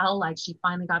until like she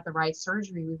finally got the right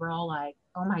surgery, we were all like,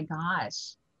 oh my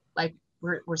gosh, like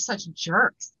we're such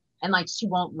jerks. And like, she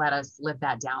won't let us live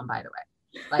that down, by the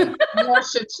way. Like, nor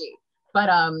should she. But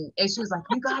and she was like,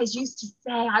 you guys used to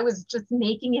say I was just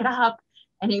making it up,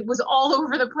 and it was all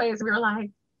over the place. We were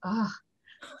like, oh.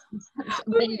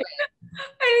 Anyway.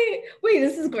 Wait,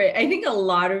 this is great. I think a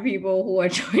lot of people who are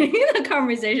joining the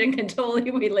conversation can totally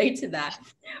relate to that.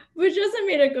 But Justin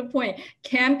made a good point.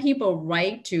 Can people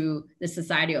write to the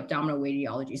Society of Abdominal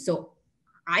Radiology? So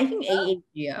I think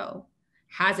AAGO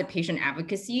has a patient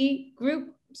advocacy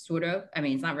group, sort of. I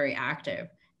mean, it's not very active.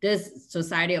 Does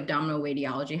Society of Abdominal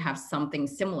Radiology have something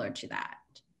similar to that?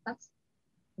 That's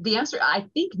the answer. I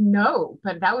think no,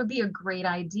 but that would be a great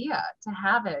idea to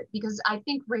have it, because I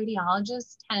think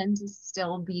radiologists tend to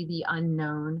still be the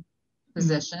unknown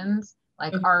physicians.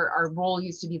 Like our role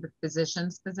used to be the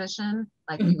physician's physician.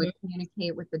 Like we would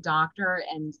communicate with the doctor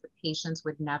and the patients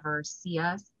would never see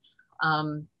us.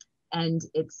 And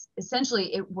it's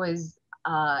essentially, it was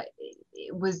a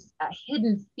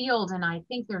hidden field. And I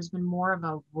think there's been more of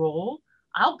a role.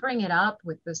 I'll bring it up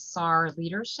with the SAR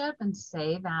leadership and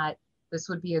say that this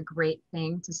would be a great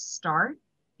thing to start,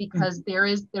 because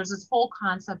there's this whole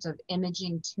concept of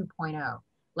imaging 2.0,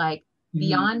 like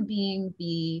beyond being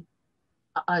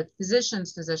a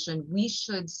physician's physician, we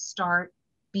should start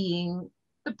being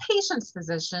the patient's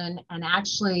physician and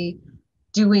actually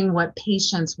doing what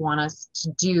patients want us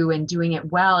to do and doing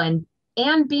it well,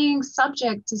 and being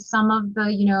subject to some of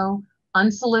the,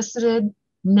 unsolicited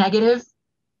negative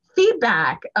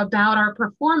feedback about our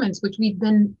performance, which we've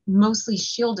been mostly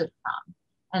shielded from.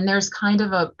 And there's kind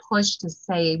of a push to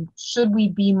say, should we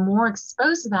be more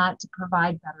exposed to that to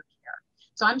provide better care?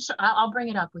 So I'm sure I'll bring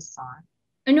it up with SAR.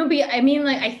 I know, but I mean,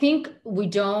 like, I think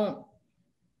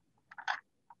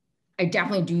I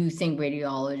definitely do think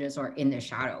radiologists are in the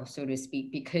shadow, so to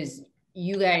speak, because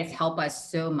you guys help us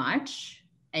so much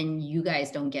and you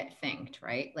guys don't get thanked,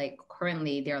 right? Like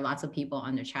currently there are lots of people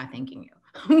on the chat thanking you.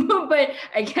 but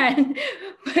again,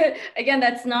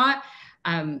 that's not,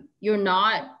 you're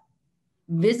not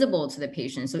visible to the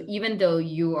patient. So even though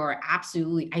you are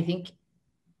absolutely, I think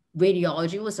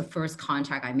radiology was the first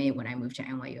contact I made when I moved to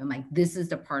NYU. I'm like, this is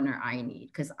the partner I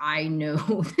need, because I know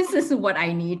this is what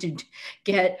I need to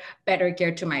get better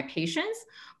care to my patients.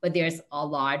 But there's a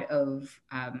lot of,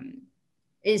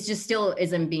 it's just still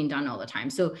isn't being done all the time.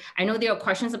 So I know there are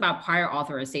questions about prior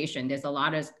authorization. There's a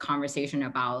lot of conversation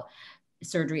about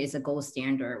surgery is a gold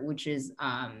standard, which is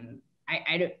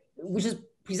which is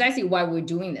precisely why we're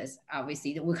doing this.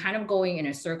 Obviously, we're kind of going in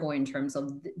a circle in terms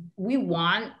of we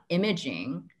want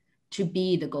imaging to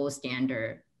be the gold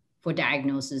standard for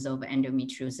diagnosis of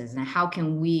endometriosis, and how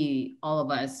can we, all of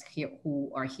us here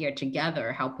who are here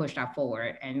together, help push that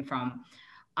forward? And from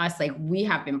us, like we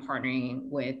have been partnering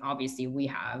with, obviously we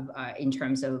have in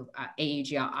terms of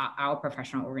AAG, our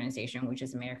professional organization, which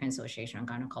is American Association of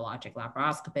Gynecologic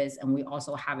Laparoscopists. And we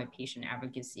also have a patient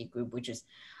advocacy group, which is,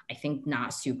 I think,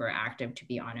 not super active, to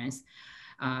be honest.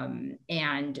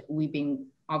 And we've been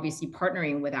obviously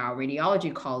partnering with our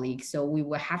radiology colleagues. So we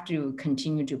will have to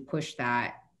continue to push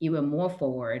that even more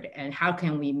forward. And how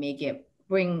can we make it,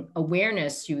 bring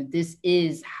awareness to this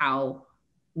is how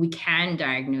we can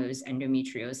diagnose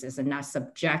endometriosis and not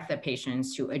subject the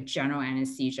patients to a general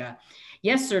anesthesia.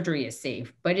 Yes, surgery is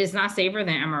safe, but it's not safer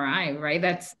than MRI, right?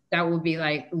 That would be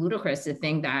like ludicrous to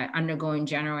think that undergoing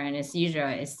general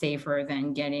anesthesia is safer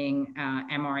than getting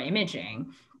MR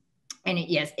imaging. And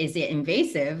yes, is it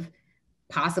invasive?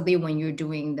 Possibly when you're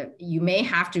doing you may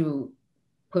have to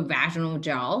put vaginal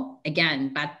gel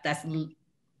again, but that's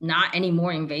not any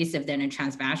more invasive than a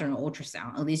transvaginal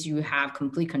ultrasound. At least you have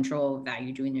complete control of that.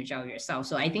 You're doing the gel yourself.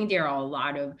 So I think there are a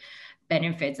lot of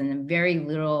benefits and very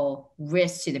little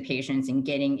risk to the patients in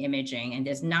getting imaging. And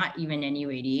there's not even any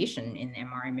radiation in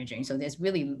MR imaging. So there's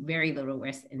really very little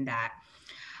risk in that.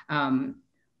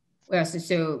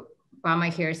 So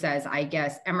Bama here says, I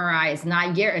guess MRI is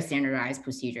not yet a standardized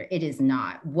procedure. It is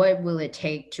not. What will it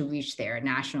take to reach there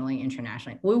nationally,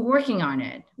 internationally? We're working on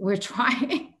it. We're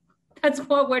trying. That's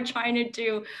what we're trying to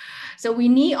do. So we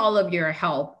need all of your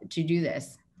help to do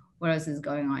this. What else is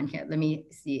going on here? Let me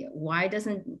see. Why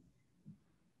doesn't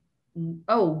the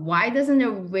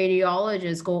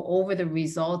radiologist go over the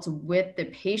results with the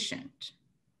patient?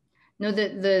 No,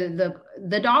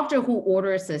 the doctor who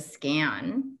orders a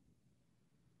scan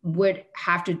would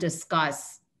have to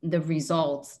discuss the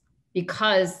results,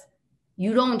 because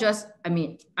you don't just, I'm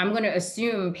going to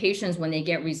assume patients, when they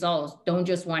get results, don't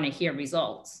just want to hear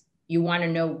results. You want to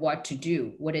know what to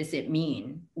do. What does it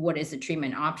mean? What is the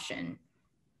treatment option?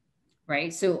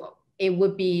 Right? So it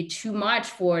would be too much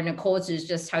for Nicole to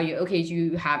just tell you, okay,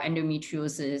 you have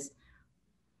endometriosis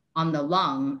on the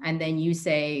lung. And then you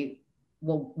say,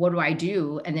 well, what do I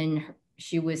do? And then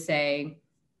she would say,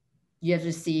 you have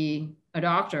to see a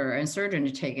doctor and surgeon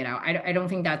to take it out. I don't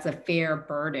think that's a fair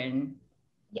burden.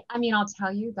 Yeah, I'll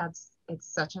tell you, it's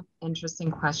such an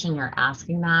interesting question you're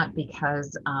asking that,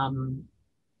 because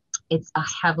it's a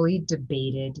heavily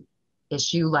debated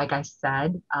issue, like I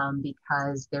said,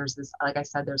 because there's this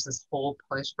whole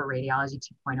push for radiology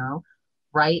 2.0.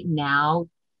 Right now,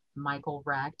 Michael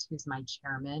Recht, who's my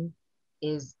chairman,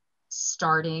 is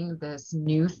starting this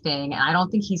new thing. And I don't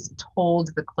think he's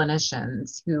told the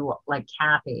clinicians who, like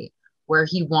Kathy, where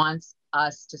he wants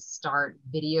us to start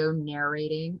video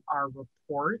narrating our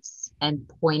reports and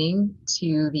pointing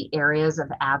to the areas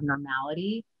of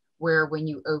abnormality, where when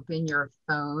you open your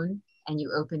phone and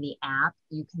you open the app,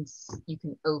 you can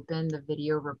open the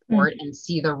video report and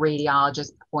see the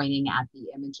radiologist pointing at the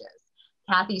images.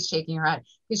 Kathy's shaking her head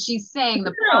because she's saying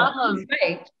the problem.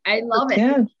 Right. I love it.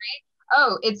 Yeah. Right?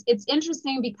 Oh, it's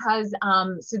interesting because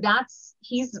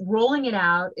he's rolling it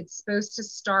out. It's supposed to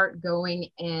start going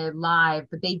live,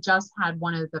 but they just had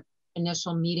one of the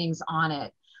initial meetings on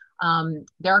it.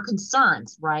 There are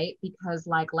concerns, right? Because,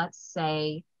 like, let's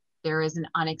say there is an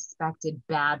unexpected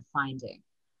bad finding.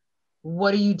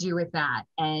 What do you do with that?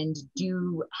 And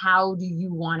how do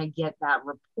you want to get that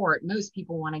report? Most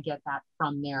people want to get that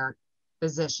from their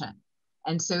physician.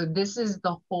 And so this is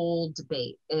the whole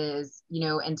debate is,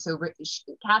 and so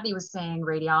Kathy was saying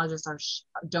radiologists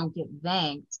don't get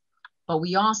thanked, but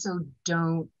we also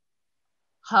don't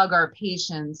hug our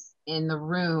patients in the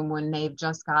room when they've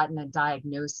just gotten a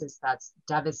diagnosis that's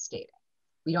devastating.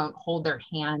 We don't hold their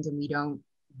hand and we don't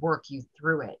work you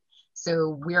through it.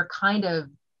 So we're kind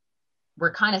of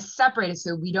separated.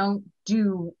 So we don't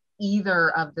do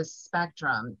either of the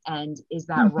spectrum. And is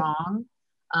that wrong?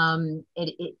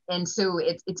 And so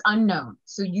it's unknown.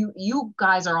 So you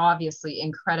guys are obviously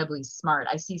incredibly smart.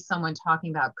 I see someone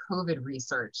talking about COVID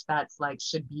research that's like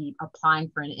should be applying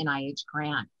for an NIH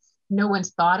grant. No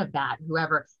one's thought of that.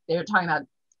 They're talking about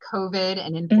COVID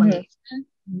and inflammation.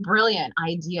 Brilliant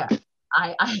idea.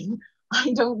 I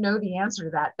don't know the answer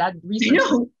to that. That research.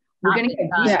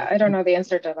 I don't know the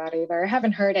answer to that either. I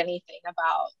haven't heard anything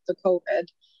about the COVID.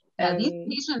 Yeah, these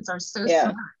patients are so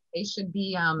smart. They should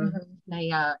be in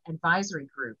a advisory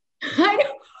group. I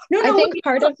think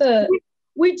part of the...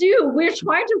 We do. We're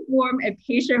trying to form a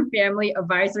patient family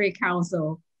advisory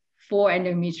council for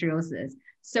endometriosis.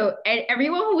 So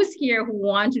everyone who's here who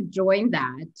wants to join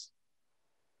that,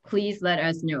 please let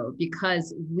us know,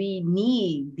 because we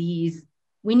need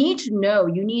to know,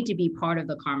 you need to be part of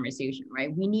the conversation,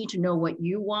 right? We need to know what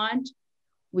you want.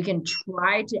 We can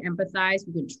try to empathize.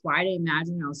 We can try to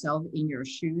imagine ourselves in your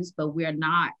shoes, but we're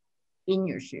not in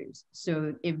your shoes.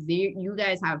 So if you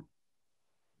guys have,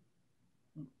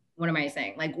 what am I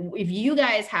saying? Like, if you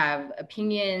guys have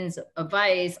opinions,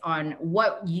 advice on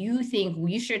what you think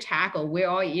we should tackle, we're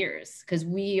all ears, because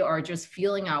we are just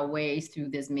feeling our ways through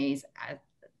this maze,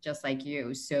 just like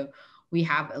you. So we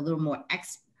have a little more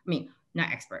we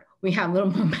have a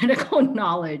little more medical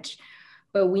knowledge,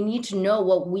 but we need to know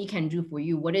what we can do for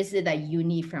you. What is it that you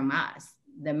need from us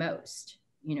the most?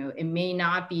 It may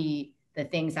not be the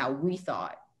things that we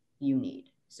thought you need.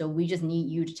 So we just need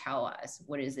you to tell us,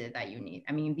 what is it that you need?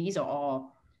 These are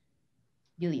all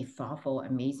really thoughtful,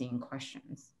 amazing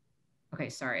questions. Okay,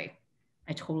 sorry.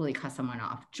 I totally cut someone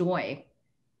off. Joy,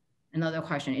 another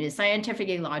question. It is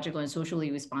scientifically logical and socially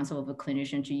responsible for a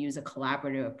clinician to use a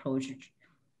collaborative approach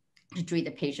to treat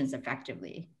the patients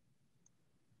effectively.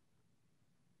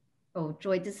 Oh,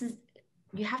 Joy, this is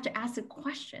you have to ask a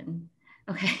question.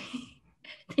 Okay.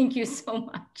 Thank you so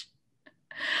much.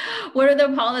 What are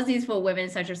the policies for women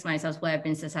such as myself who have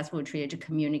been successfully treated to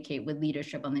communicate with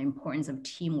leadership on the importance of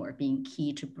teamwork being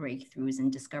key to breakthroughs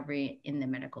and discovery in the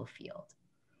medical field?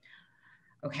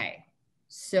 Okay,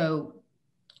 so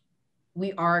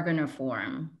we are going to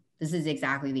form, this is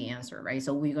exactly the answer, right?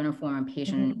 So we're going to form a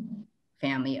patient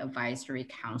family advisory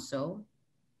council,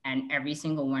 and every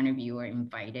single one of you are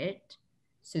invited.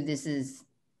 So this is,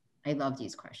 I love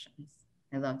these questions.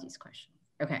 I love these questions.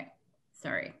 Okay,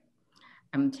 sorry.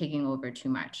 I'm taking over too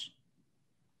much.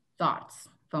 Thoughts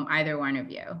from either one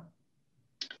of you?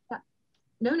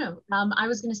 No. I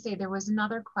was going to say there was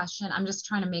another question. I'm just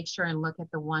trying to make sure and look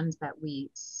at the ones that we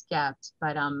skipped.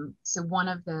 But so one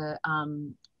of the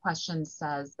questions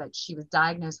says that she was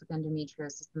diagnosed with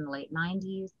endometriosis in the late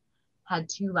 90s, had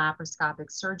 2 laparoscopic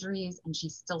surgeries, and she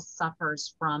still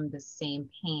suffers from the same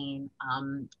pain.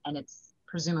 And it's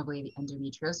presumably the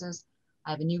endometriosis. I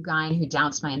have a new gyne who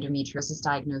doubts my endometriosis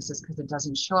diagnosis because it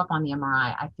doesn't show up on the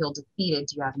MRI. I feel defeated.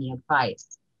 Do you have any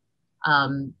advice?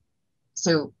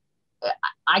 So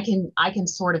I can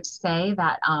sort of say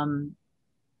that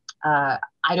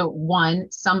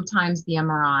sometimes the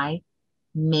MRI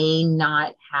may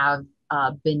not have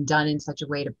been done in such a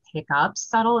way to pick up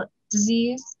subtle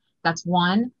disease. That's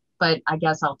one, but I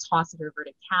guess I'll toss it over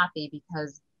to Kathy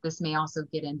because this may also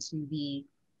get into the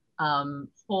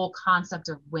whole concept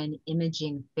of when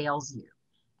imaging fails you.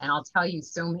 And I'll tell you,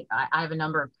 I have a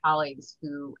number of colleagues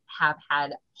who have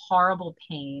had horrible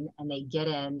pain and they get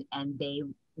in and they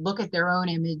look at their own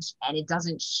image and it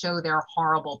doesn't show their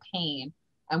horrible pain.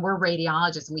 And we're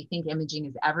radiologists and we think imaging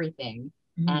is everything.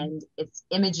 And it's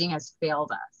imaging has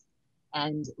failed us.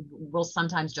 And we'll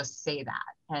sometimes just say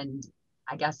that. And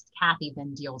I guess Kathy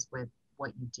then deals with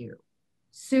what you do.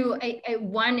 So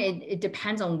it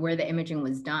depends on where the imaging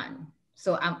was done.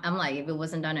 So I'm like, if it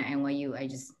wasn't done at NYU, I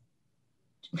just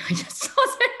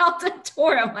tossed it out the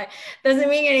door. I'm like, doesn't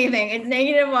mean anything. It's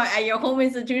negative at your home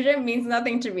institution, means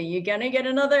nothing to me. You're gonna get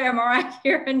another MRI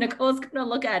here and Nicole's gonna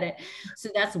look at it. So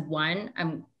that's one.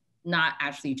 I'm not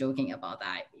actually joking about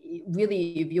that.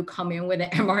 Really, if you come in with an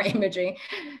MRI imaging,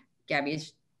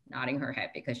 Gabby's nodding her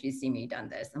head because she's seen me done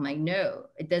this. I'm like, no,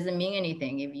 it doesn't mean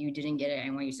anything if you didn't get it at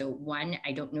NYU. So one,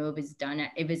 I don't know if it's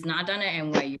not done at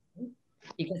NYU,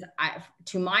 because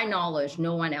to my knowledge,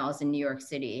 no one else in New York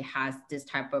City has this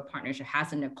type of partnership,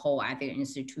 has a Nicole at their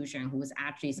institution who is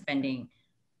actually spending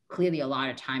clearly a lot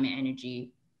of time and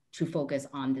energy to focus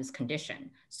on this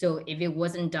condition. So if it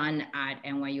wasn't done at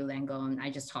NYU Langone, I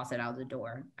just toss it out the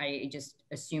door. I just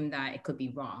assume that it could be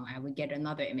wrong. I would get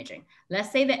another imaging.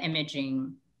 Let's say the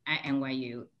imaging at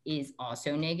NYU is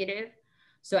also negative.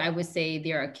 So I would say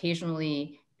there are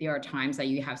times that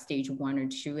you have stage 1 or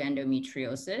 2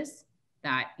 endometriosis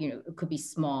that, it could be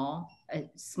small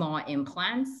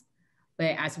implants.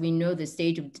 But as we know, the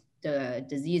stage of the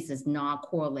disease does not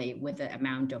correlate with the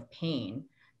amount of pain.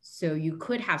 So you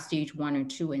could have stage 1 or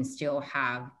 2 and still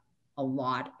have a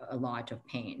lot of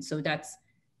pain. So that's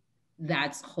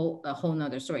a whole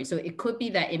nother story. So it could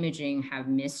be that imaging have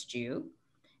missed you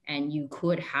and you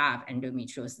could have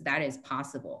endometriosis. That is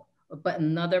possible. But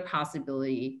another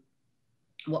possibility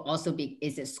will also be,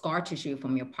 is it scar tissue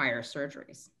from your prior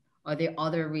surgeries? Are there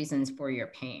other reasons for your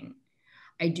pain?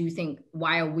 I do think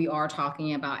while we are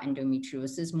talking about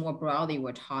endometriosis, more broadly,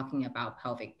 we're talking about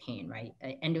pelvic pain, right?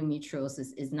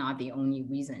 Endometriosis is not the only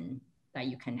reason that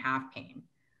you can have pain,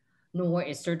 nor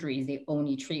is surgery the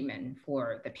only treatment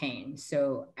for the pain.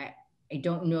 So I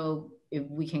don't know if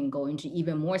we can go into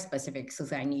even more specifics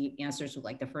because I need answers to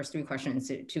like the first 3 questions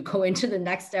to go into the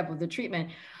next step of the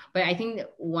treatment. But I think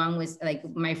one was like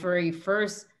my very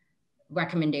first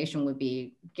recommendation would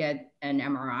be get an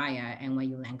MRI at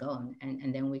NYU Langone,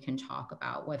 and then we can talk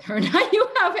about whether or not you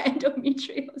have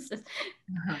endometriosis.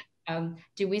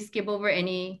 Did we skip over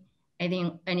anyone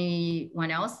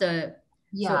else?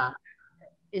 Yeah. So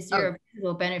is there a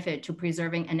visible benefit to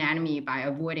preserving anatomy by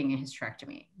avoiding a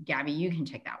hysterectomy? Gabby, you can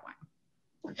take that one.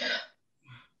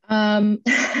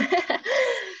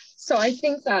 So I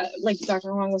think that, like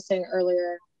Dr. Huang was saying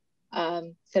earlier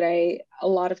today, a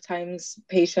lot of times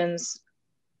patients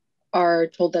are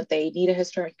told that they need a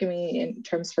hysterectomy in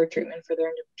terms for treatment for their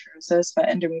endometriosis, but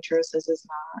endometriosis is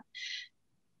not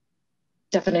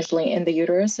definitionally in the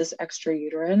uterus, is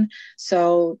extrauterine.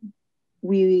 So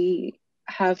we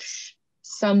have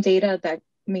some data that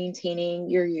maintaining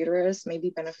your uterus may be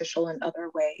beneficial in other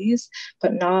ways,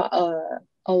 but not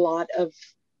a lot of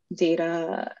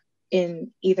data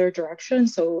in either direction.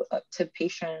 So up to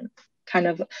patient kind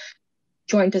of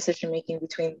joint decision making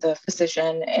between the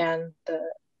physician and the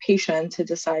patient to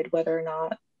decide whether or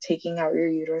not taking out your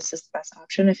uterus is the best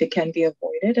option. If it can be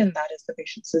avoided and that is the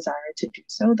patient's desire to do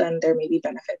so, then there may be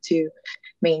benefit to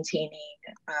maintaining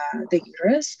the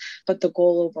uterus. But the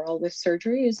goal overall with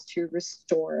surgery is to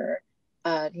restore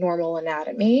normal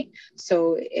anatomy.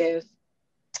 So if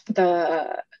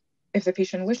the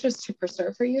patient wishes to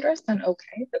preserve her uterus, then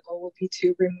okay, the goal will be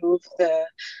to remove the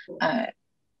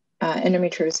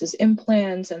endometriosis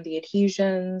implants and the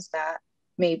adhesions that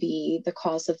may be the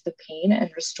cause of the pain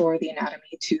and restore the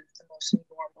anatomy to the most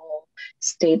normal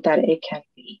state that it can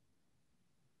be.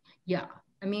 Yeah,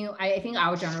 I mean, I think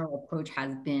our general approach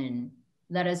has been,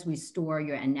 let us restore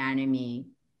your anatomy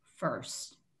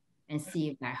first and see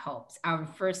if that helps. Our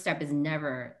first step is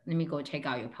never, let me go take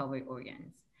out your pelvic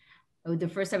organs. The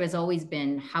first step has always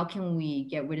been, how can we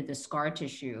get rid of the scar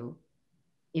tissue?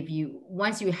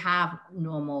 Once you have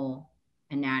normal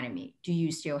anatomy, do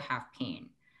you still have pain?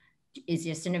 Is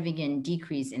there significant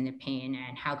decrease in the pain,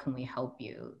 and how can we help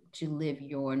you to live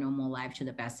your normal life to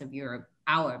the best of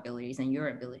our abilities and your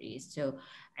abilities? So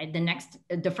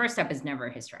the first step is never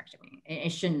hysterectomy. It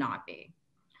should not be.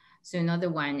 So another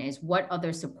one is, what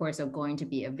other supports are going to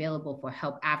be available for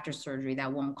help after surgery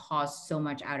that won't cost so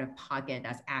much out of pocket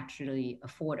that's actually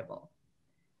affordable?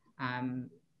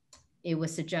 It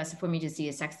was suggested for me to see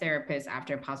a sex therapist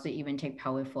after possibly even take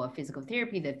pelvic floor physical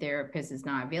therapy. The therapist is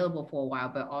not available for a while,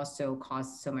 but also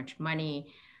costs so much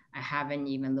money. I haven't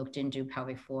even looked into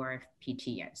pelvic floor PT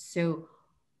yet. So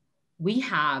we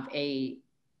have I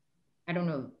don't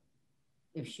know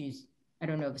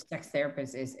if sex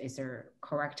therapist is her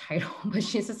correct title, but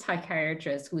she's a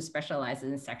psychiatrist who specializes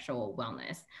in sexual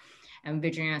wellness. And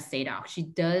Virginia Sadock, she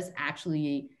does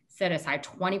actually set aside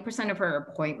 20% of her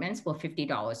appointments for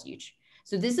 $50 each.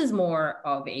 So this is more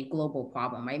of a global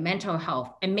problem, right? Mental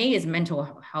health, and May is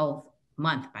Mental Health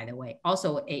Month, by the way,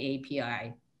 also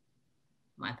AAPI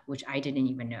month, which I didn't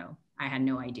even know. I had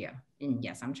no idea. And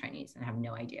yes, I'm Chinese and I have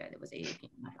no idea it was AAPI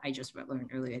month. I just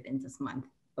learned earlier in this month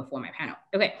before my panel.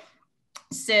 Okay,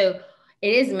 so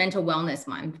it is Mental Wellness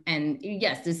Month. And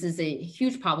yes, this is a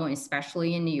huge problem,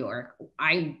 especially in New York.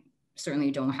 I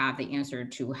certainly don't have the answer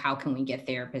to how can we get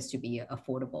therapists to be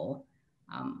affordable.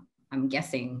 I'm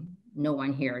guessing no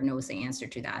one here knows the answer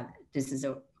to that. This is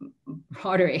a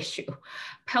broader issue.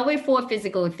 Pelvic floor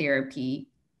physical therapy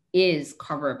is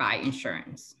covered by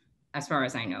insurance, as far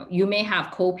as I know. You may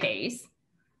have co-pays,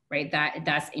 right?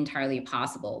 That's entirely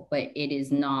possible, but it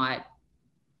is not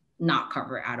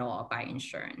covered at all by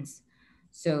insurance.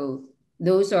 So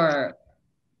those are,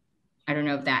 I don't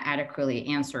know if that adequately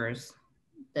answers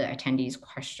the attendee's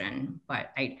question,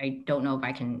 but I don't know if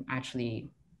I can actually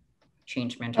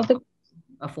change mental health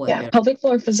affordability. Yeah, pelvic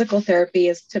floor physical therapy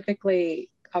is typically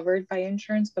covered by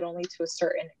insurance, but only to a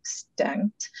certain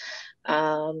extent.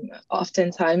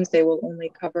 Oftentimes they will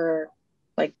only cover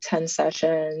like 10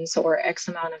 sessions or X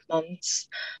amount of months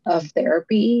of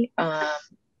therapy.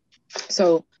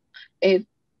 So it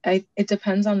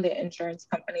depends on the insurance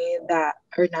company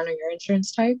or your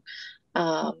insurance type.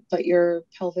 But your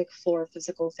pelvic floor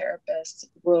physical therapist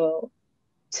will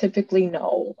typically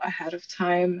know ahead of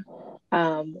time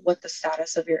what the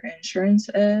status of your insurance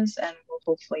is, and will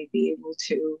hopefully be able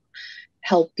to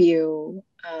help you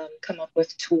come up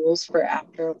with tools for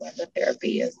after when the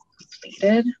therapy is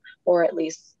completed, or at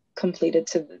least completed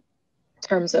to the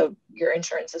terms of your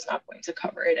insurance is not going to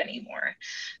cover it anymore.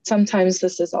 Sometimes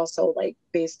this is also like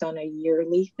based on a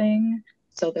yearly thing.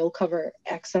 So they'll cover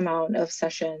X amount of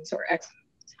sessions or X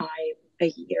time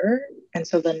a year. And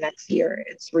so the next year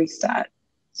it's reset.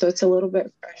 So it's a little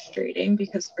bit frustrating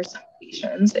because for some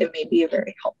patients, it may be a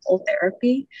very helpful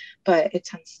therapy, but it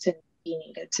tends to be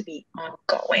needed to be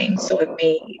ongoing. So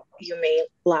you may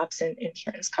lapse in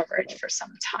insurance coverage for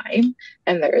some time,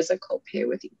 and there is a copay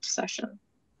with each session.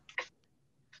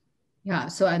 Yeah,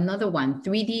 so another one,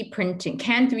 3D printing.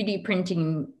 Can 3D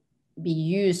printing be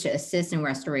used to assist in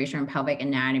restoration of pelvic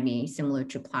anatomy similar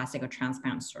to plastic or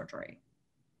transplant surgery?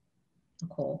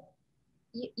 Nicole?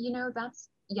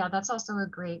 That's also a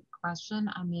great question.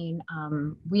 I mean,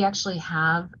 we actually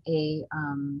have a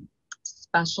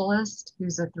specialist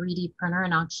who's a 3D printer,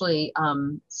 and actually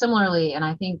similarly, and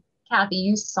I think Kathy,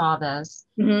 you saw this,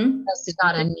 it's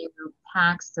got a new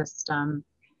PACS system,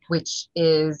 which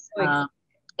is,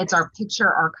 it's our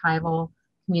picture archival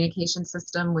communication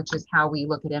system, which is how we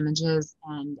look at images,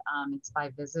 and it's by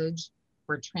Visage.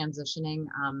 We're transitioning.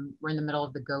 We're in the middle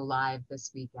of the go live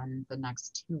this week and the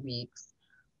next 2 weeks.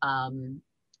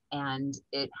 And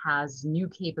it has new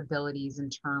capabilities in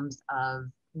terms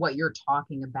of what you're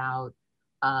talking about,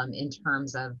 in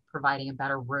terms of providing a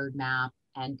better roadmap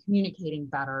and communicating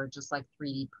better, just like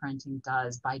 3D printing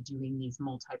does by doing these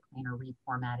multi-planar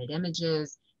reformatted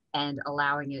images and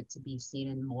allowing it to be seen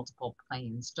in multiple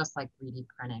planes, just like 3D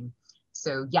printing.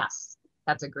 So yes,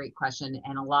 that's a great question.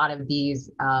 And a lot of these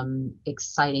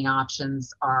exciting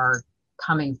options are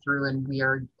coming through, and we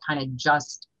are kind of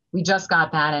we just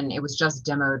got that, and it was just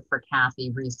demoed for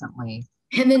Kathy recently.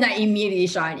 And then I immediately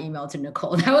shot an email to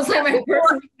Nicole. That was like my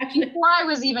first reaction. Before I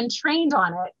was even trained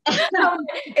on it.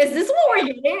 Is this what we're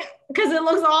getting? Because it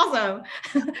looks awesome.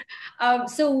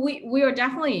 So we are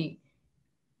definitely,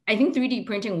 I think 3D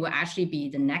printing will actually be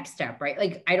the next step, right?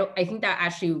 Like, I think that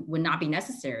actually would not be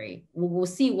necessary. We'll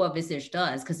see what Visage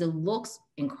does, because it looks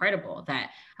incredible.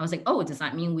 That I was like, oh, does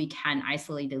that mean we can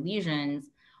isolate the lesions?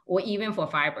 Or even for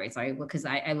fibroids, right? Because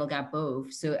I look at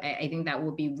both. So I think that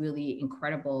will be really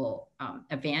incredible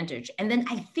advantage. And then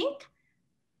I think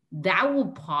that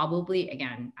will probably,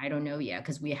 again, I don't know yet,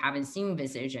 because we haven't seen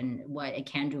Visage and what it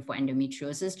can do for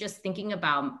endometriosis. Just thinking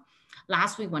about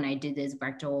last week when I did this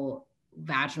rectal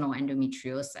vaginal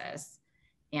endometriosis,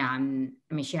 and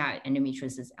I mean, she had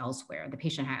endometriosis elsewhere. The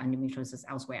patient had endometriosis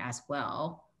elsewhere as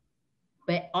well.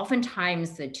 But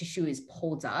oftentimes the tissue is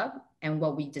pulled up, and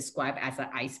what we describe as an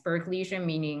iceberg lesion,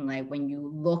 meaning like when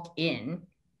you look in,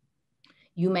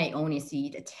 you may only see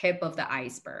the tip of the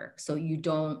iceberg. So you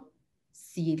don't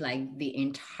see like the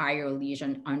entire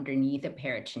lesion underneath the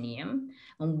peritoneum.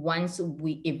 And once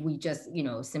if we just,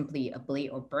 simply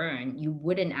ablate or burn, you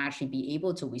wouldn't actually be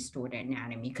able to restore the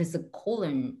anatomy, because the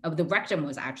colon of the rectum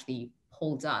was actually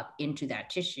pulled up into that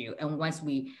tissue. And once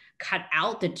we cut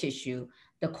out the tissue,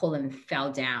 the colon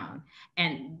fell down.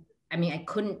 And I mean,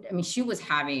 she was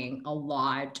having a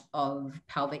lot of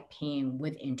pelvic pain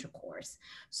with intercourse.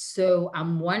 So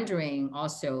I'm wondering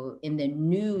also, in the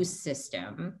new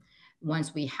system,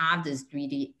 once we have this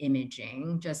 3D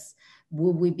imaging, just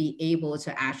will we be able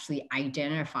to actually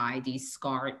identify these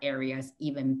scarred areas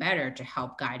even better to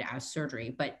help guide our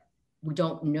surgery? But we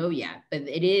don't know yet. But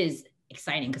it is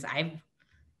exciting, because I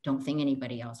don't think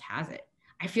anybody else has it.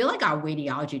 I feel like our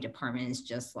radiology department is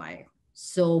just like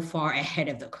so far ahead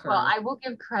of the curve. Well, I will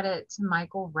give credit to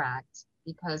Michael Recht,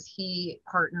 because he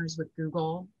partners with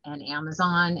Google and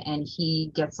Amazon, and he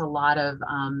gets a lot of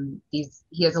he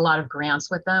has a lot of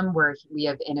grants with them where we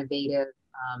have innovative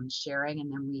sharing,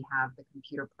 and then we have the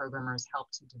computer programmers help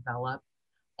to develop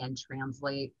and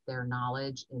translate their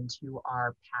knowledge into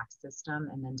our PAC system,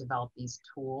 and then develop these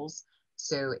tools.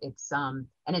 So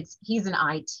he's an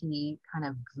IT kind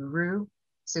of guru.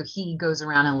 So he goes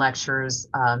around and lectures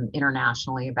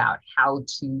internationally about how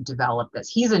to develop this.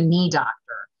 He's a knee doctor,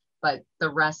 but the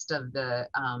rest of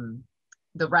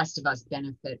us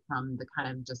benefit from the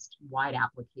kind of just wide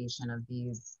application of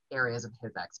these areas of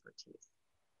his expertise.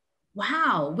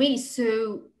 Wow. Wait,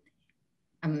 so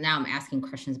now I'm asking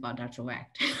questions about Dr.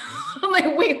 Wecht. I'm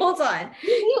like, wait, hold on.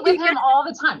 You meet with him all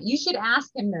the time. You should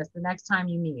ask him this the next time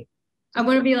you meet. I'm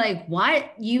going to be like,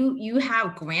 what? You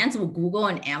have grants with Google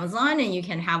and Amazon, and you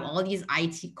can have all these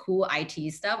cool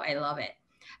IT stuff. I love it.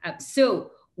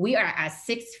 So we are at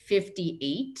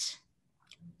 6:58.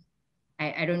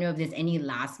 I don't know if there's any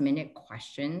last minute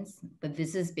questions, but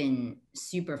this has been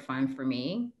super fun for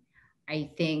me.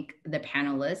 I think the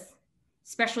panelists,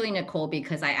 especially Nicole,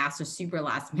 because I asked her super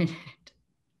last minute.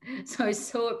 So I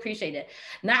so appreciate it.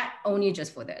 Not only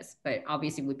just for this, but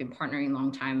obviously we've been partnering a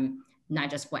long time, not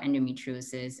just for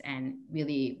endometriosis, and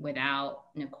really without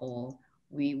Nicole,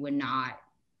 we would not,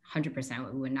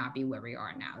 100%, we would not be where we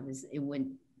are now. It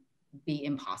would be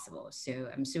impossible. So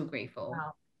I'm so grateful.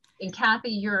 Wow. And Kathy,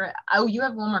 you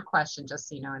have one more question, just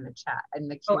so you know, in the chat.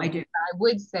 Oh, I do. I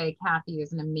would say Kathy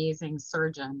is an amazing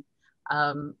surgeon.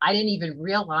 I didn't even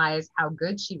realize how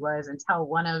good she was until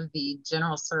one of the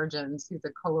general surgeons, who's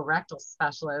a colorectal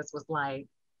specialist, was like,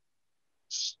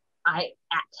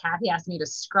 Kathy asked me to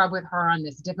scrub with her on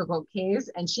this difficult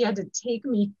case, and she had to take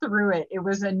me through it. It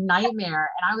was a nightmare.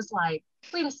 And I was like,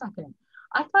 wait a second.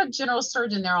 I thought general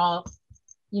surgeon, they're all,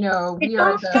 we are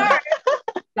the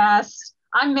best.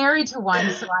 I'm married to one,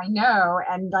 so I know.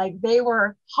 And like, they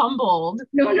were humbled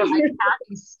by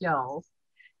Kathy's skills.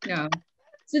 No.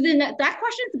 So then that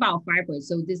question is about fibroids.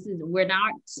 So we're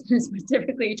not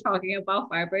specifically talking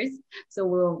about fibroids. So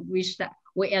we'll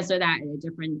answer that in a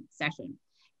different session.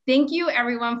 Thank you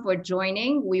everyone for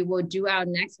joining. We will do our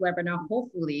next webinar.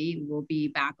 Hopefully we'll be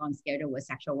back on schedule with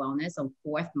sexual wellness on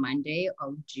 4th Monday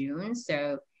of June.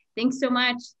 So thanks so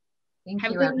much. Thank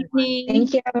Have you, a good evening.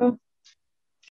 Thank you.